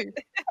gonna do?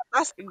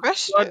 That's the God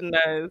question.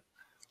 knows.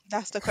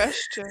 That's the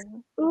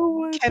question. Oh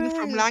my Ken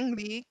from days.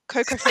 Langley,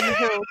 Coco from the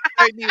Hill.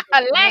 Don't even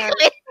know.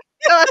 Ugly.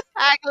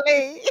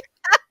 Ugly.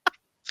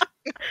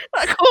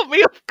 That caught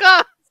me off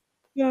guard.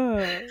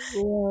 Yeah.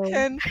 Wow.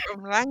 Ken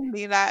from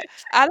Langley. Like,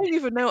 I don't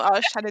even know what I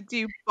was trying to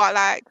do, but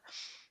like,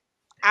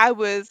 I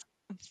was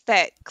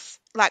vexed.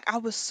 Like, I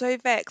was so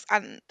vexed,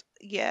 and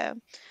yeah.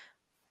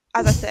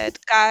 As I said,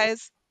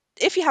 guys,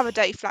 if you have a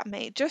dirty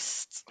flatmate,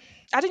 just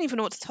I don't even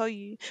know what to tell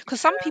you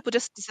because some people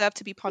just deserve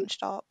to be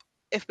punched up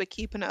if we're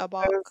keeping it a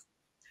buck.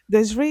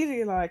 There's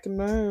really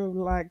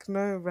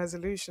no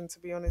resolution, to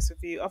be honest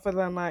with you, other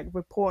than like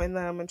reporting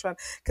them and trying,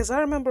 because I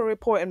remember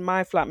reporting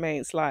my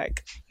flatmates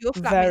like Your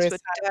flatmates various were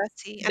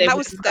dirty, and They that were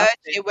was third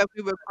disgusting. year when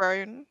we were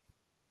grown.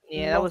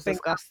 Yeah, that was nothing.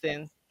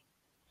 disgusting.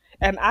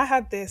 And I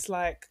had this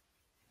like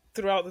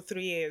throughout the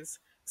 3 years.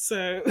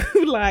 So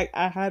like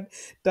I had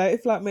dirty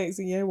flatmates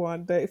in year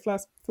one,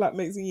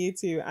 flatmates in year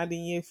two, and in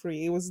year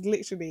three. It was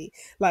literally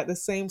like the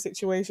same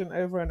situation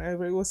over and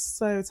over. It was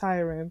so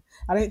tiring.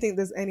 I don't think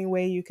there's any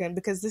way you can,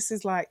 because this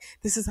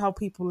is how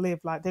people live.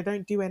 Like, they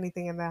don't do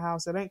anything in their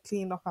house. They don't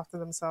clean up after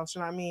themselves.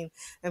 You know what I mean?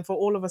 And for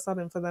all of a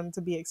sudden for them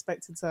to be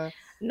expected to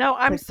No,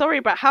 I'm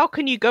sorry, but how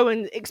can you go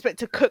and expect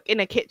to cook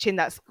in a kitchen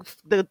that's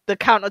the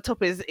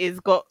countertop is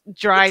got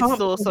dried can't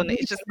sauce on it? live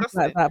It's just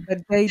like disgusting. that, but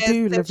they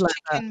do live There's like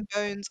that. chicken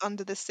bones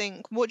under the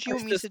sink. What do you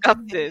It's want me to do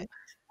here? disgusting.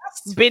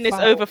 That's Bin is foul.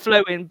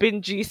 overflowing.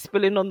 Bin juice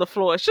spilling on the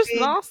floor. It's just Big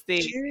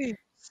nasty. Jew.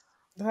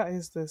 That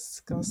is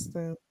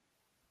disgusting.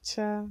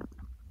 Cha.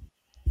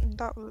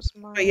 That was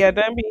But yeah, mine.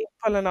 don't be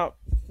pulling up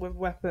with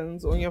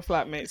weapons on your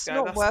flatmates, It's guys.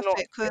 not That's worth not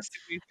it meant because, to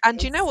be and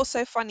do you know discussed. what's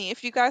so funny?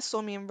 If you guys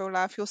saw me in real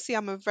life, you'll see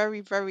I'm a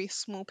very, very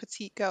small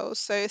petite girl.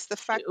 So it's the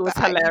fact It was that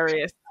I even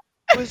hilarious.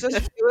 it was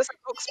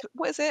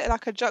what is it,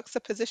 like a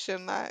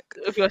juxtaposition, like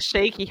With your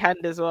shaky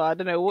hand as well. I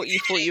don't know what you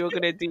thought you were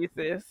gonna do,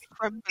 sis.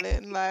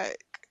 trembling, like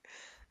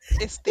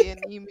it's the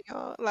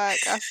anemia.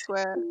 Like, I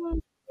swear, Oh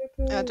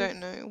my I days. don't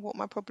know what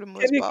my problem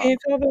was, Can you, but can you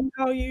tell them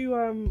how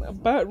you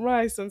burnt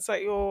rice and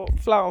set your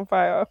flat on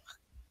fire?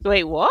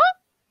 Wait, what?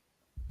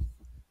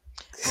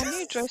 I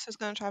knew Joyce was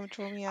gonna try to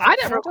draw me I out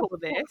don't because I just recall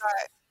thought this.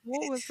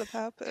 What was the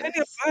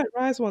Kenya purpose? burnt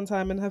rice one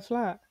time in her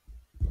flat.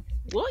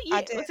 What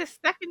I year did. was this?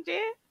 Second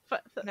year?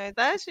 No, this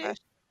Third is year?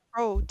 first.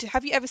 Bro,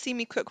 have you ever seen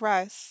me cook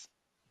rice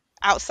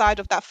outside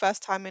of that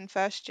first time in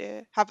first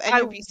year? Have any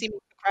I of you seen me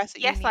cook rice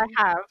at Yes, I uni?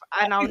 have,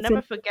 and I'll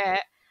never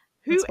forget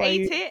who That's why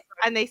ate you. it,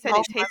 and they said Oh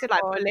it my tasted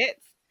like god.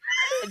 bullets.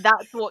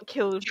 That's what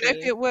kills Do you know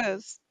who me. it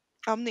was?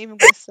 I'm not even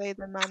gonna say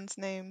the man's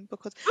name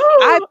because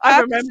I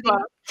remember.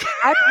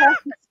 I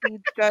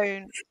purposely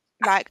don't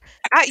like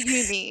at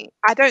uni.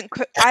 I don't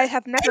cook. I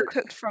have never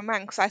cooked for a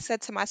man because I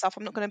said to myself,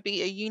 I'm not gonna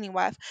be a uni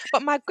wife.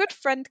 But my good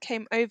friend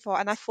came over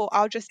and I thought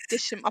I'll just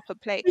dish him up a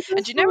plate.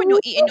 And do you know when you're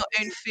eating your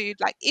own food,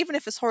 like even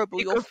if it's horrible,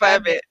 You you'll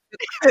confirm firm it it.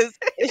 because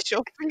it's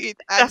your food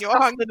and That's you're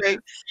hungry.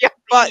 sustenance. You have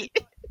to But eat.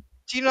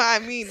 do you know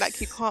what I mean? Like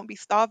you can't be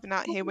starving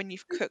out here when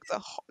you've cooked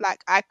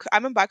like I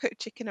remember I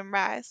cooked chicken and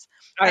rice.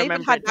 I I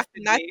even remember had it like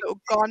a nice distinctly.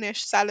 little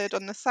garnish salad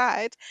on the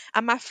side.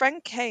 And my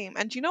friend came,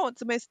 and do you know what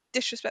the most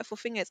disrespectful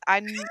thing is?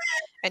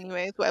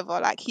 Anyways, whatever.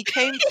 Like he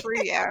came through,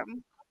 yeah,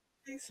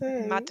 They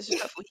mad say.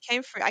 disrespectful. He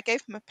came through. I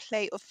gave him a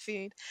plate of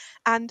food,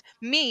 and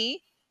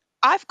me.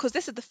 I've because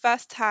this is the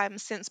first time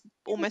since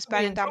People almost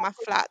burning being down my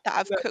flat that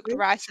I've cooked proper.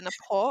 rice in a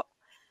pot.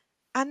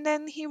 And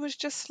then he was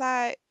just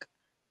like,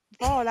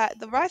 bro, like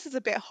the rice is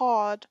a bit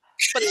hard,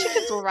 but the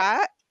chicken's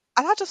alright.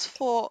 And I just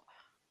thought,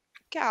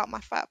 get out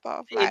my fat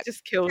bruv. It Like,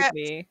 just kills get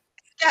me.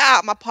 get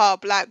out my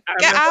pub. Like, I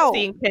get remember out.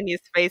 seeing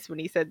Kenya's face when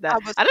he said I that.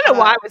 was I don't know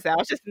why I hurt. was there. I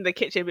was just in the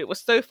kitchen, but it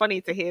was so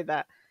funny to hear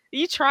that.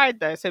 You tried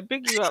though, so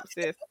big you up,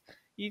 sis.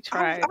 You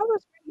I tried.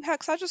 was really hurt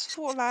because I just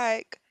thought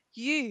like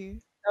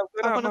you I've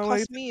are gone out gonna my way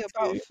cuss to me do.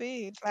 about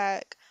food.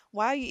 Like,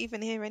 why are you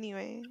even here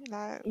anyway?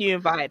 Like, You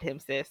invited him,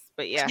 sis.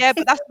 But yes. yeah,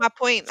 but that's my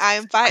point. I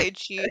invited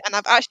you, and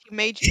I've actually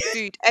made you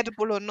food,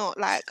 edible or not.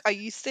 Like, are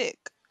you sick?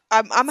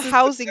 I'm This is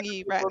housing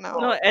you right now.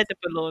 Not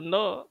edible or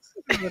not.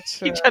 You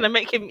mature. trying to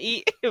make him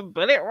eat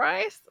bullet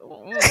rice?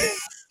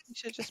 You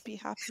should just be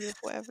happy with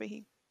whatever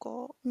he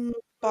got. Mm.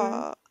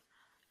 But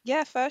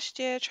yeah, first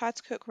year tried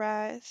to cook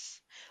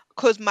rice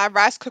because my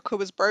rice cooker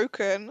was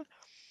broken,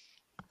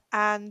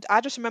 and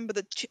I just remember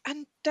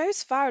and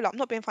those fire alarms. I'm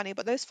not being funny,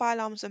 but those fire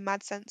alarms are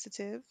mad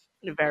sensitive.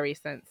 Very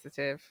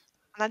sensitive.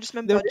 And I just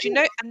They're remember, really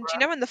do you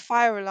know when the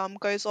fire alarm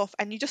goes off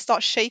and you just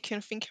start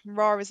shaking, thinking,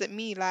 "Raw, is it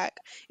me?" Like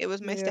it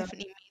was most yeah.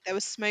 definitely me. There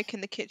was smoke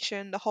in the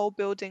kitchen. The whole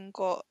building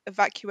got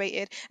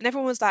evacuated, and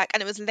everyone was like,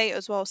 and it was late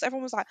as well, so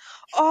everyone was like,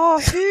 "Oh,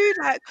 who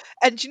like?"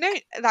 And do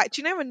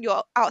you know when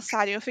you're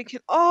outside and you're thinking,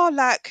 "Oh,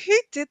 like who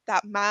did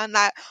that, man?"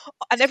 Like,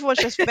 and everyone's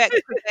just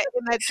vexed because they're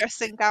in their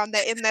dressing gown,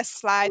 they're in their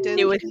sliders.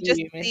 It You was can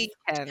just you, Miss see,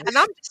 Ken. and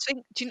I'm just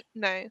thinking, do you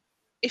know?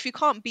 If you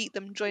can't beat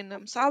them, join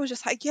them. So I was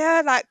just like,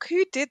 yeah, like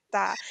who did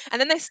that? And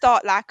then they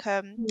start like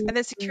and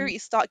then Mm. security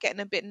start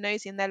getting a bit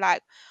nosy and they're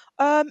like,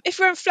 if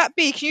you're in flat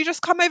B, can you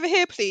just come over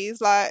here,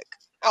 please? Like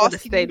I would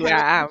have asking you stayed where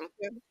hella I am.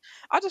 questions.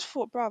 I just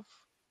thought, bruv,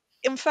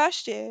 in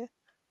first year,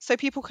 so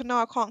people can know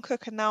I can't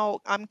cook and now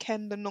I'm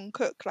Ken the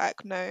non-cook.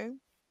 Like, no,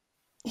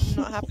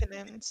 not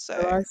happening.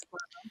 The So rice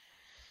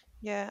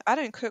yeah, I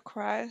don't cook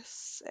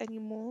rice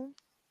anymore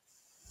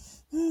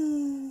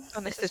one.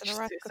 unless it's in a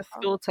rice It's a cooker.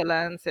 skill to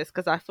learn, sis,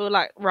 because I feel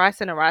like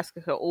rice in a rice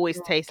cooker always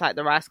tastes like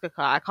the rice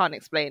cooker. I can't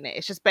explain it.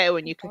 It's just better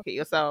when you cook it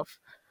yourself.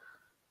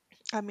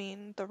 I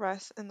mean, the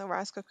rice in the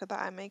rice cooker that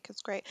I make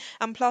is great.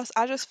 And plus,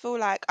 I just feel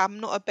like I'm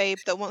not a babe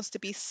that wants to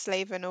be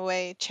slaving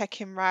away,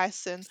 checking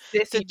rice and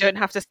Sis, you the don't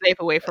have to slave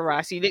away for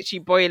rice. You literally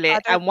boil I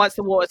it, don't and once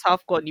the water's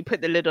half gone, you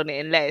put the lid on it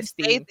and let it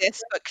say steam.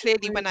 this, but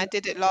clearly when I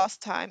did it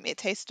last time, it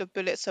tasted a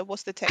bullet. So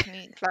what's the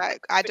technique?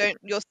 Like,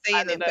 you're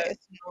I saying don't it, but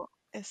know.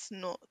 it's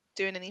not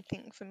doing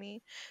anything for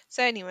me.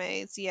 So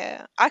anyways,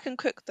 yeah, I can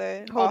cook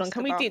though. Hold on, Ask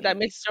can we about do me, that?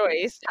 Miss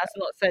Joyce recipes. has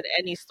not said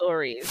any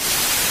stories.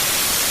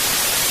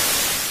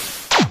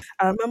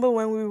 I remember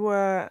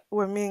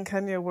when me and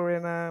Kenya were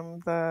in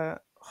the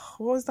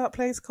what was that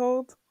place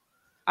called?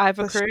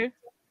 Ivor The sh- Crew.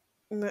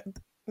 no,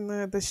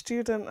 no, the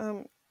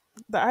student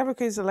the Ivory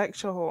Coast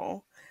lecture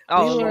hall.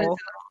 We Oh were Lord,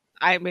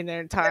 I ain't been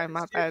there in time.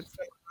 My bad.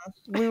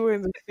 we were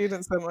in the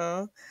student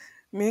center.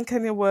 Me and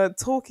Kenya were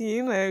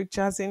talking,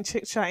 jazzing,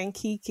 chit chatting,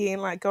 kikiing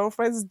like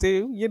girlfriends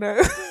do,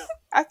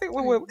 I think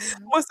we were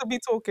Mhm. must have been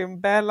talking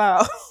bare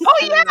loud. Oh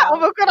yeah! Oh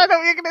Hello. my god! I know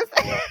what you're gonna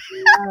say.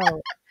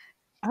 Wow.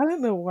 I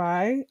don't know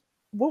why.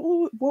 What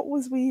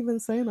was we even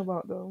saying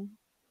about them?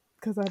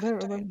 Because I I don't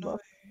don't know. remember.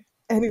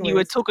 You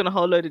were Anyways, talking a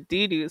whole load of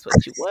doo doo. Is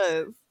what you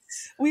was.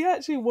 we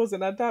actually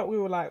wasn't. I doubt we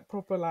were like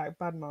proper like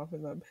bad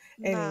mouthing them.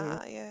 Anyway,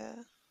 Nah,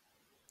 yeah.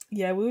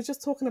 yeah, we were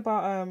just talking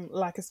about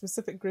like a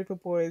specific group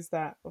of boys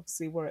that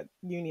obviously were at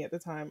uni at the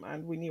time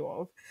and we knew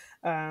of.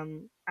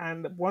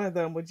 And one of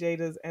them was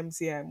Jada's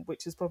MCM,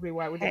 which is probably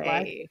why we didn't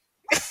like.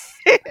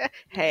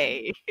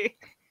 Hey, hey,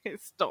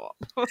 stop.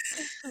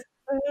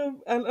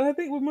 And I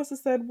think we must have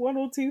said one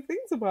or two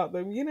things about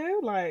them,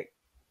 like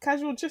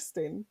casual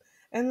justing.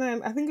 And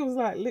then I think it was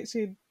like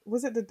literally,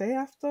 was it the day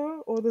after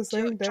or the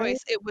same day?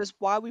 Joyce, it was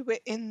while we were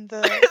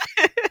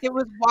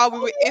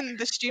in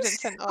the student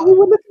And we center.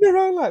 were looking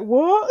around like,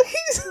 what?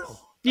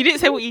 You didn't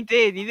say what you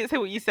did. You didn't say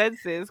what you said,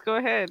 sis. Go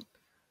ahead.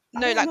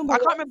 No, don't like remember I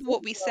what can't I remember said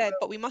what we said,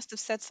 but we must have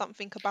said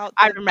something about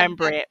I them. And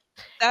remember then it.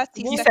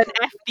 30 You what? said seconds.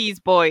 F these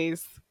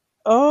boys.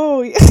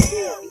 Oh, yeah.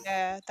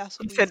 Yeah, that's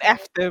what You we said said.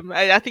 F them.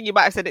 I think you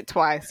might have said it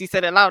twice. You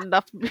said it loud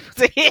enough for people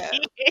to hear. Yeah,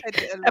 said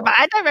it a But lot.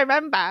 I don't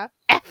remember.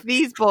 F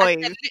these And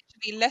then boys.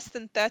 literally less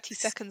than 30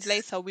 seconds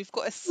later, we've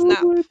got a Oh snap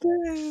my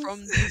days.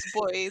 from these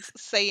boys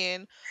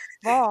saying,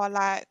 "Raw,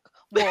 like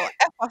what?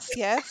 F us,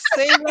 yeah,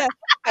 say less."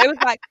 But it was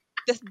like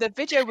the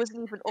video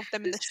wasn't even of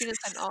them in the student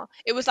center.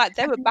 It was like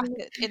they were back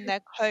in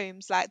their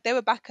homes, like they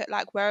were back at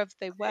like wherever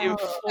they were.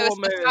 So it's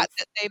the Informers. fact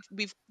that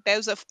there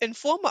was a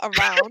informer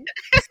around,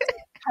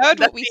 heard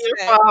what That's we the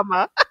said,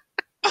 informer.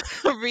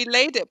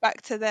 relayed it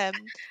back to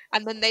them,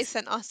 and then they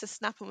sent us a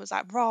snap and was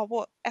like, "Raw,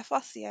 what? F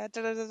us, yeah."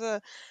 Da, da, da, da.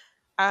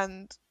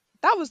 And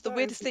that was the That is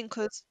weirdest thing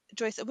because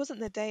Joyce, it wasn't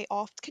the day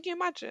after. Can you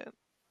imagine?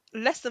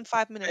 Less than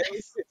it was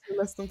five-minutes. literally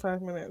less than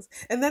 5 minutes.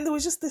 And then there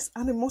was just this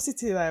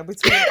animosity there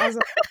between us.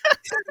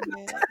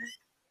 Yeah.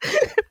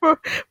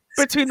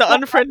 Between the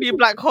unfriendly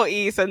black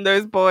hotties and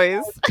those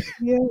boys.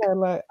 Yeah,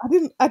 like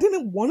I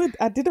didn't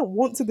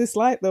want to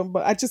dislike them,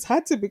 but I just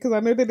had to because I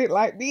know they didn't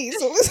like me.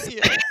 So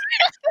Yeah.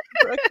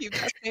 Gotta keep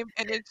that same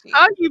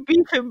How energy. are you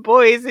beefing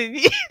boys? And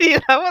you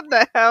know, what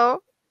the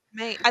hell?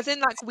 Mate, as in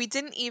like we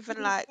didn't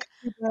even like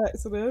by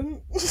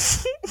accident.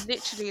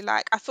 literally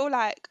like I feel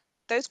like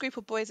those group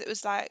of boys, it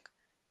was like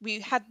we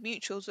had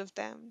mutuals with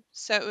them.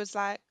 So it was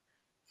like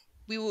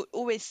we would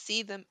always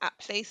see them at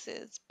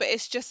places. But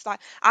it's just like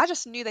I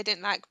just knew they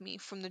didn't like me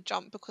from the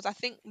jump because I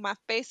think my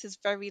face is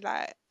very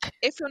like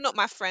if you're not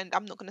my friend,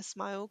 I'm not gonna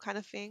smile kind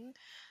of thing.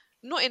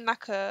 Not in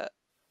like a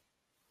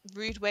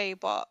rude way,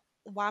 but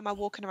why am I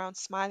walking around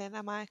smiling?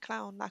 Am I a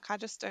clown? Like I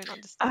just don't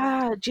understand.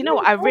 Do you know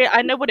what?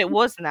 I know what it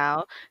was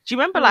now. Do you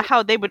remember like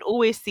how they would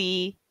always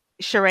see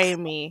Sheree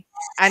and me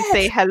and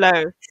say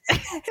hello,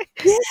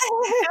 Yeah,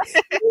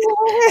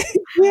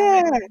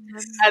 yeah,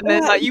 yeah. and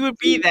then like you would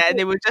be Yeah, there and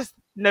they would just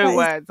no that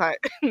is, words, like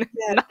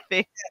yeah.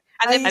 nothing,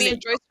 And I then used me and to and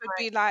it Joyce would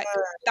be like,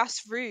 uh,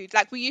 "That's rude."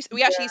 Like we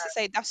actually used to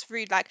say, "That's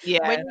rude." Like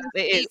when yeah, you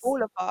it see is.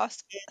 all of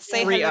us,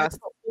 say yeah, Greet hello us.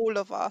 to all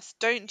of us.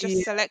 Don't yeah.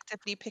 just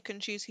selectively pick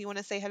and choose who you want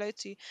to say hello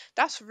to.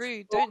 That's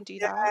rude. Oh, Don't do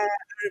yeah, that. I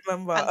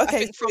remember. And I Okay,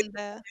 think from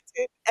there,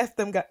 so F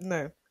them guys.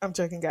 No, I'm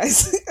joking,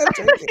 guys. I'm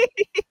joking.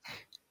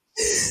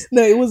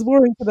 No, it was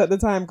warranted at the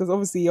time because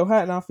obviously you're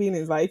hurting our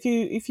feelings. Like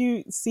if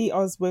you see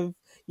us with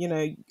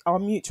our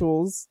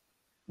mutuals,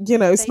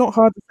 it's say not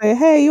hard to say,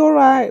 hey, you're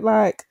right.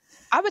 Like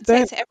I would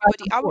say don't to act like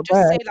everybody, I'm I would not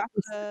just there. say like,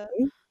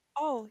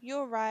 "Oh,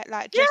 you're right."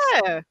 Like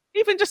just Yeah,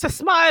 even just a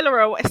smile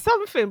or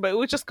something, but it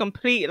was just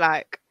complete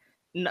like,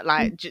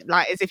 like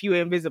as if you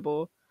were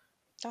invisible,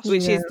 that's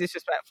which Yeah, is rude.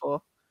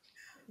 disrespectful.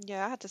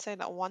 Yeah, I had to say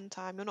that one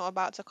time. You're not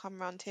about to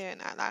come around here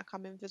and act like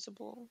I'm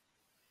invisible.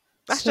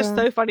 That's just so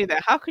so funny though.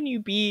 How can you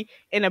be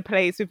in a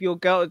place with your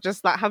girl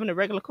just like having a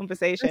regular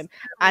conversation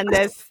and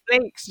there's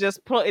snakes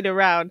just plotted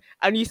around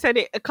and you said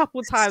it a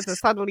couple times and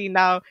suddenly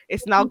now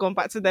it's now gone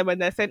back to them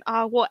and they're saying,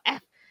 "Oh, what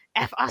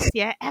F us,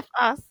 yeah, F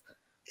us."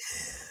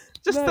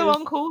 Just that so is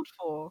uncalled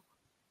for.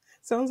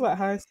 sounds like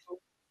high Mm,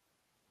 school.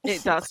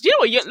 It does. Do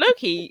you know what?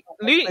 Loki,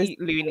 Place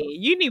Looney,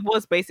 uni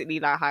was basically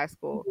like high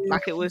school. to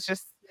Like it was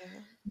just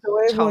yeah. the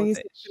way everyone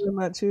used to childish. feel in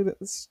that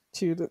students,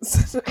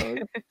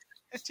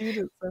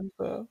 student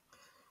center.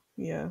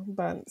 Yeah,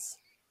 bands.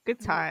 Good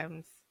Mm.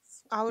 times.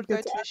 I would go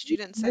Good. to a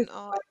student Miss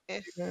center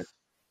if you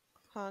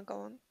know, go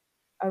on.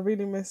 I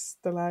really miss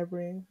the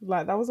library.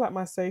 Like that was like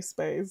my safe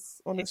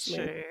space. It's Honestly,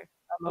 true.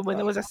 I love When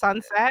there that. was a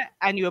sunset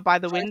and you were by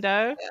the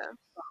window, Yeah.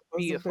 It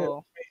was a bit.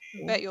 beautiful.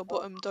 Bet your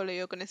bottom dollar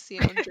you're gonna see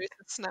it on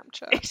Joyce's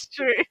Snapchat. It's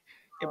true.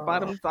 Your Oh,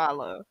 bottom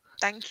dollar.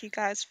 Thank you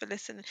guys for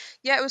listening.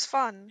 Yeah, it was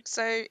fun.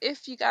 So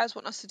if you guys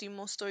want us to do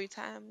more story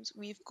times,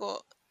 we've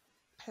got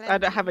I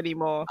don't plenty have any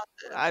more.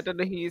 I others. don't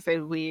know who you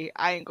said we.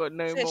 I ain't got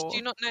no Sis, do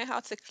you more. not know how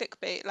to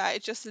clickbait?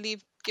 Like just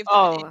give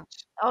them an Oh,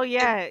 inch. oh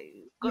Give yeah.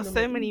 Got you know,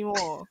 so many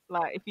more.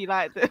 Like if you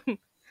like them,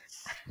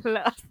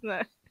 let us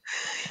know.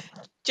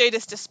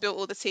 Jada's just spilled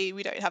all the tea.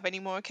 We don't have any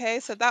more, okay?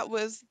 So that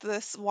was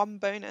this one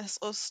bonus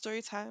of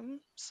story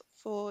times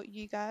for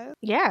you guys.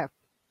 Yeah.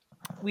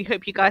 We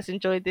hope you guys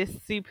enjoyed this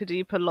super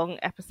duper long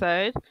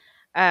episode.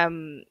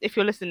 If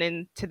you're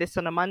listening to this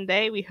on a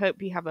Monday, we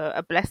hope you have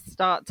a blessed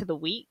start to the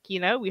week.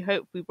 We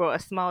hope we brought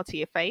a smile to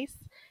your face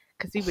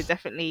because we were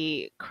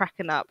definitely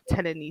cracking up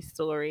telling these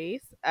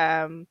stories.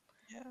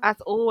 Yeah. As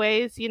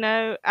always,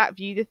 at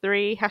View the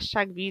Three,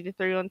 hashtag View the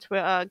Three on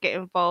Twitter, get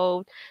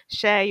involved,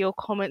 share your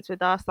comments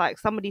with us. Like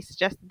somebody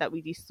suggested that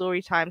we do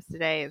story times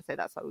today, and so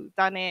that's why we've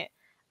done it.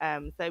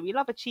 So we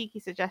love a cheeky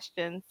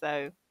suggestion.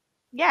 So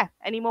yeah,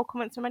 any more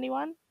comments from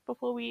anyone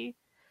before we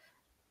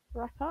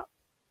wrap up?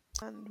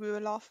 And we were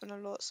laughing a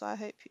lot, so I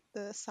hope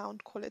the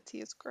sound quality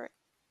is great.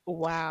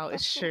 Wow,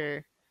 it's That's all.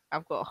 true.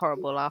 I've got a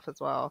horrible laugh as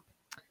well.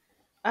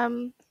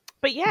 Um,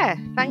 but yeah,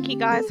 thank you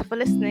guys for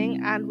listening,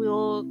 and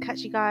we'll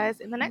catch you guys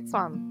in the next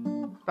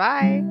one.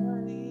 Bye.